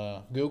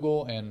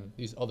Google and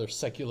these other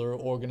secular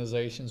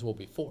organizations will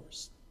be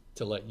forced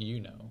to let you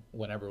know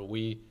whenever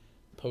we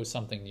post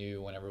something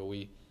new, whenever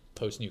we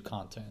post new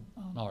content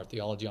on our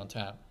Theology on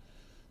Tap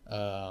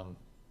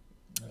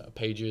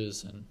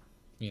pages and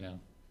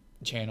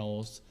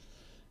channels.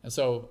 And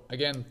so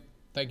again,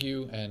 Thank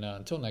you, and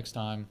until next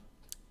time,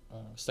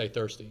 stay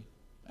thirsty,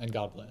 and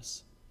God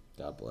bless.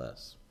 God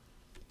bless.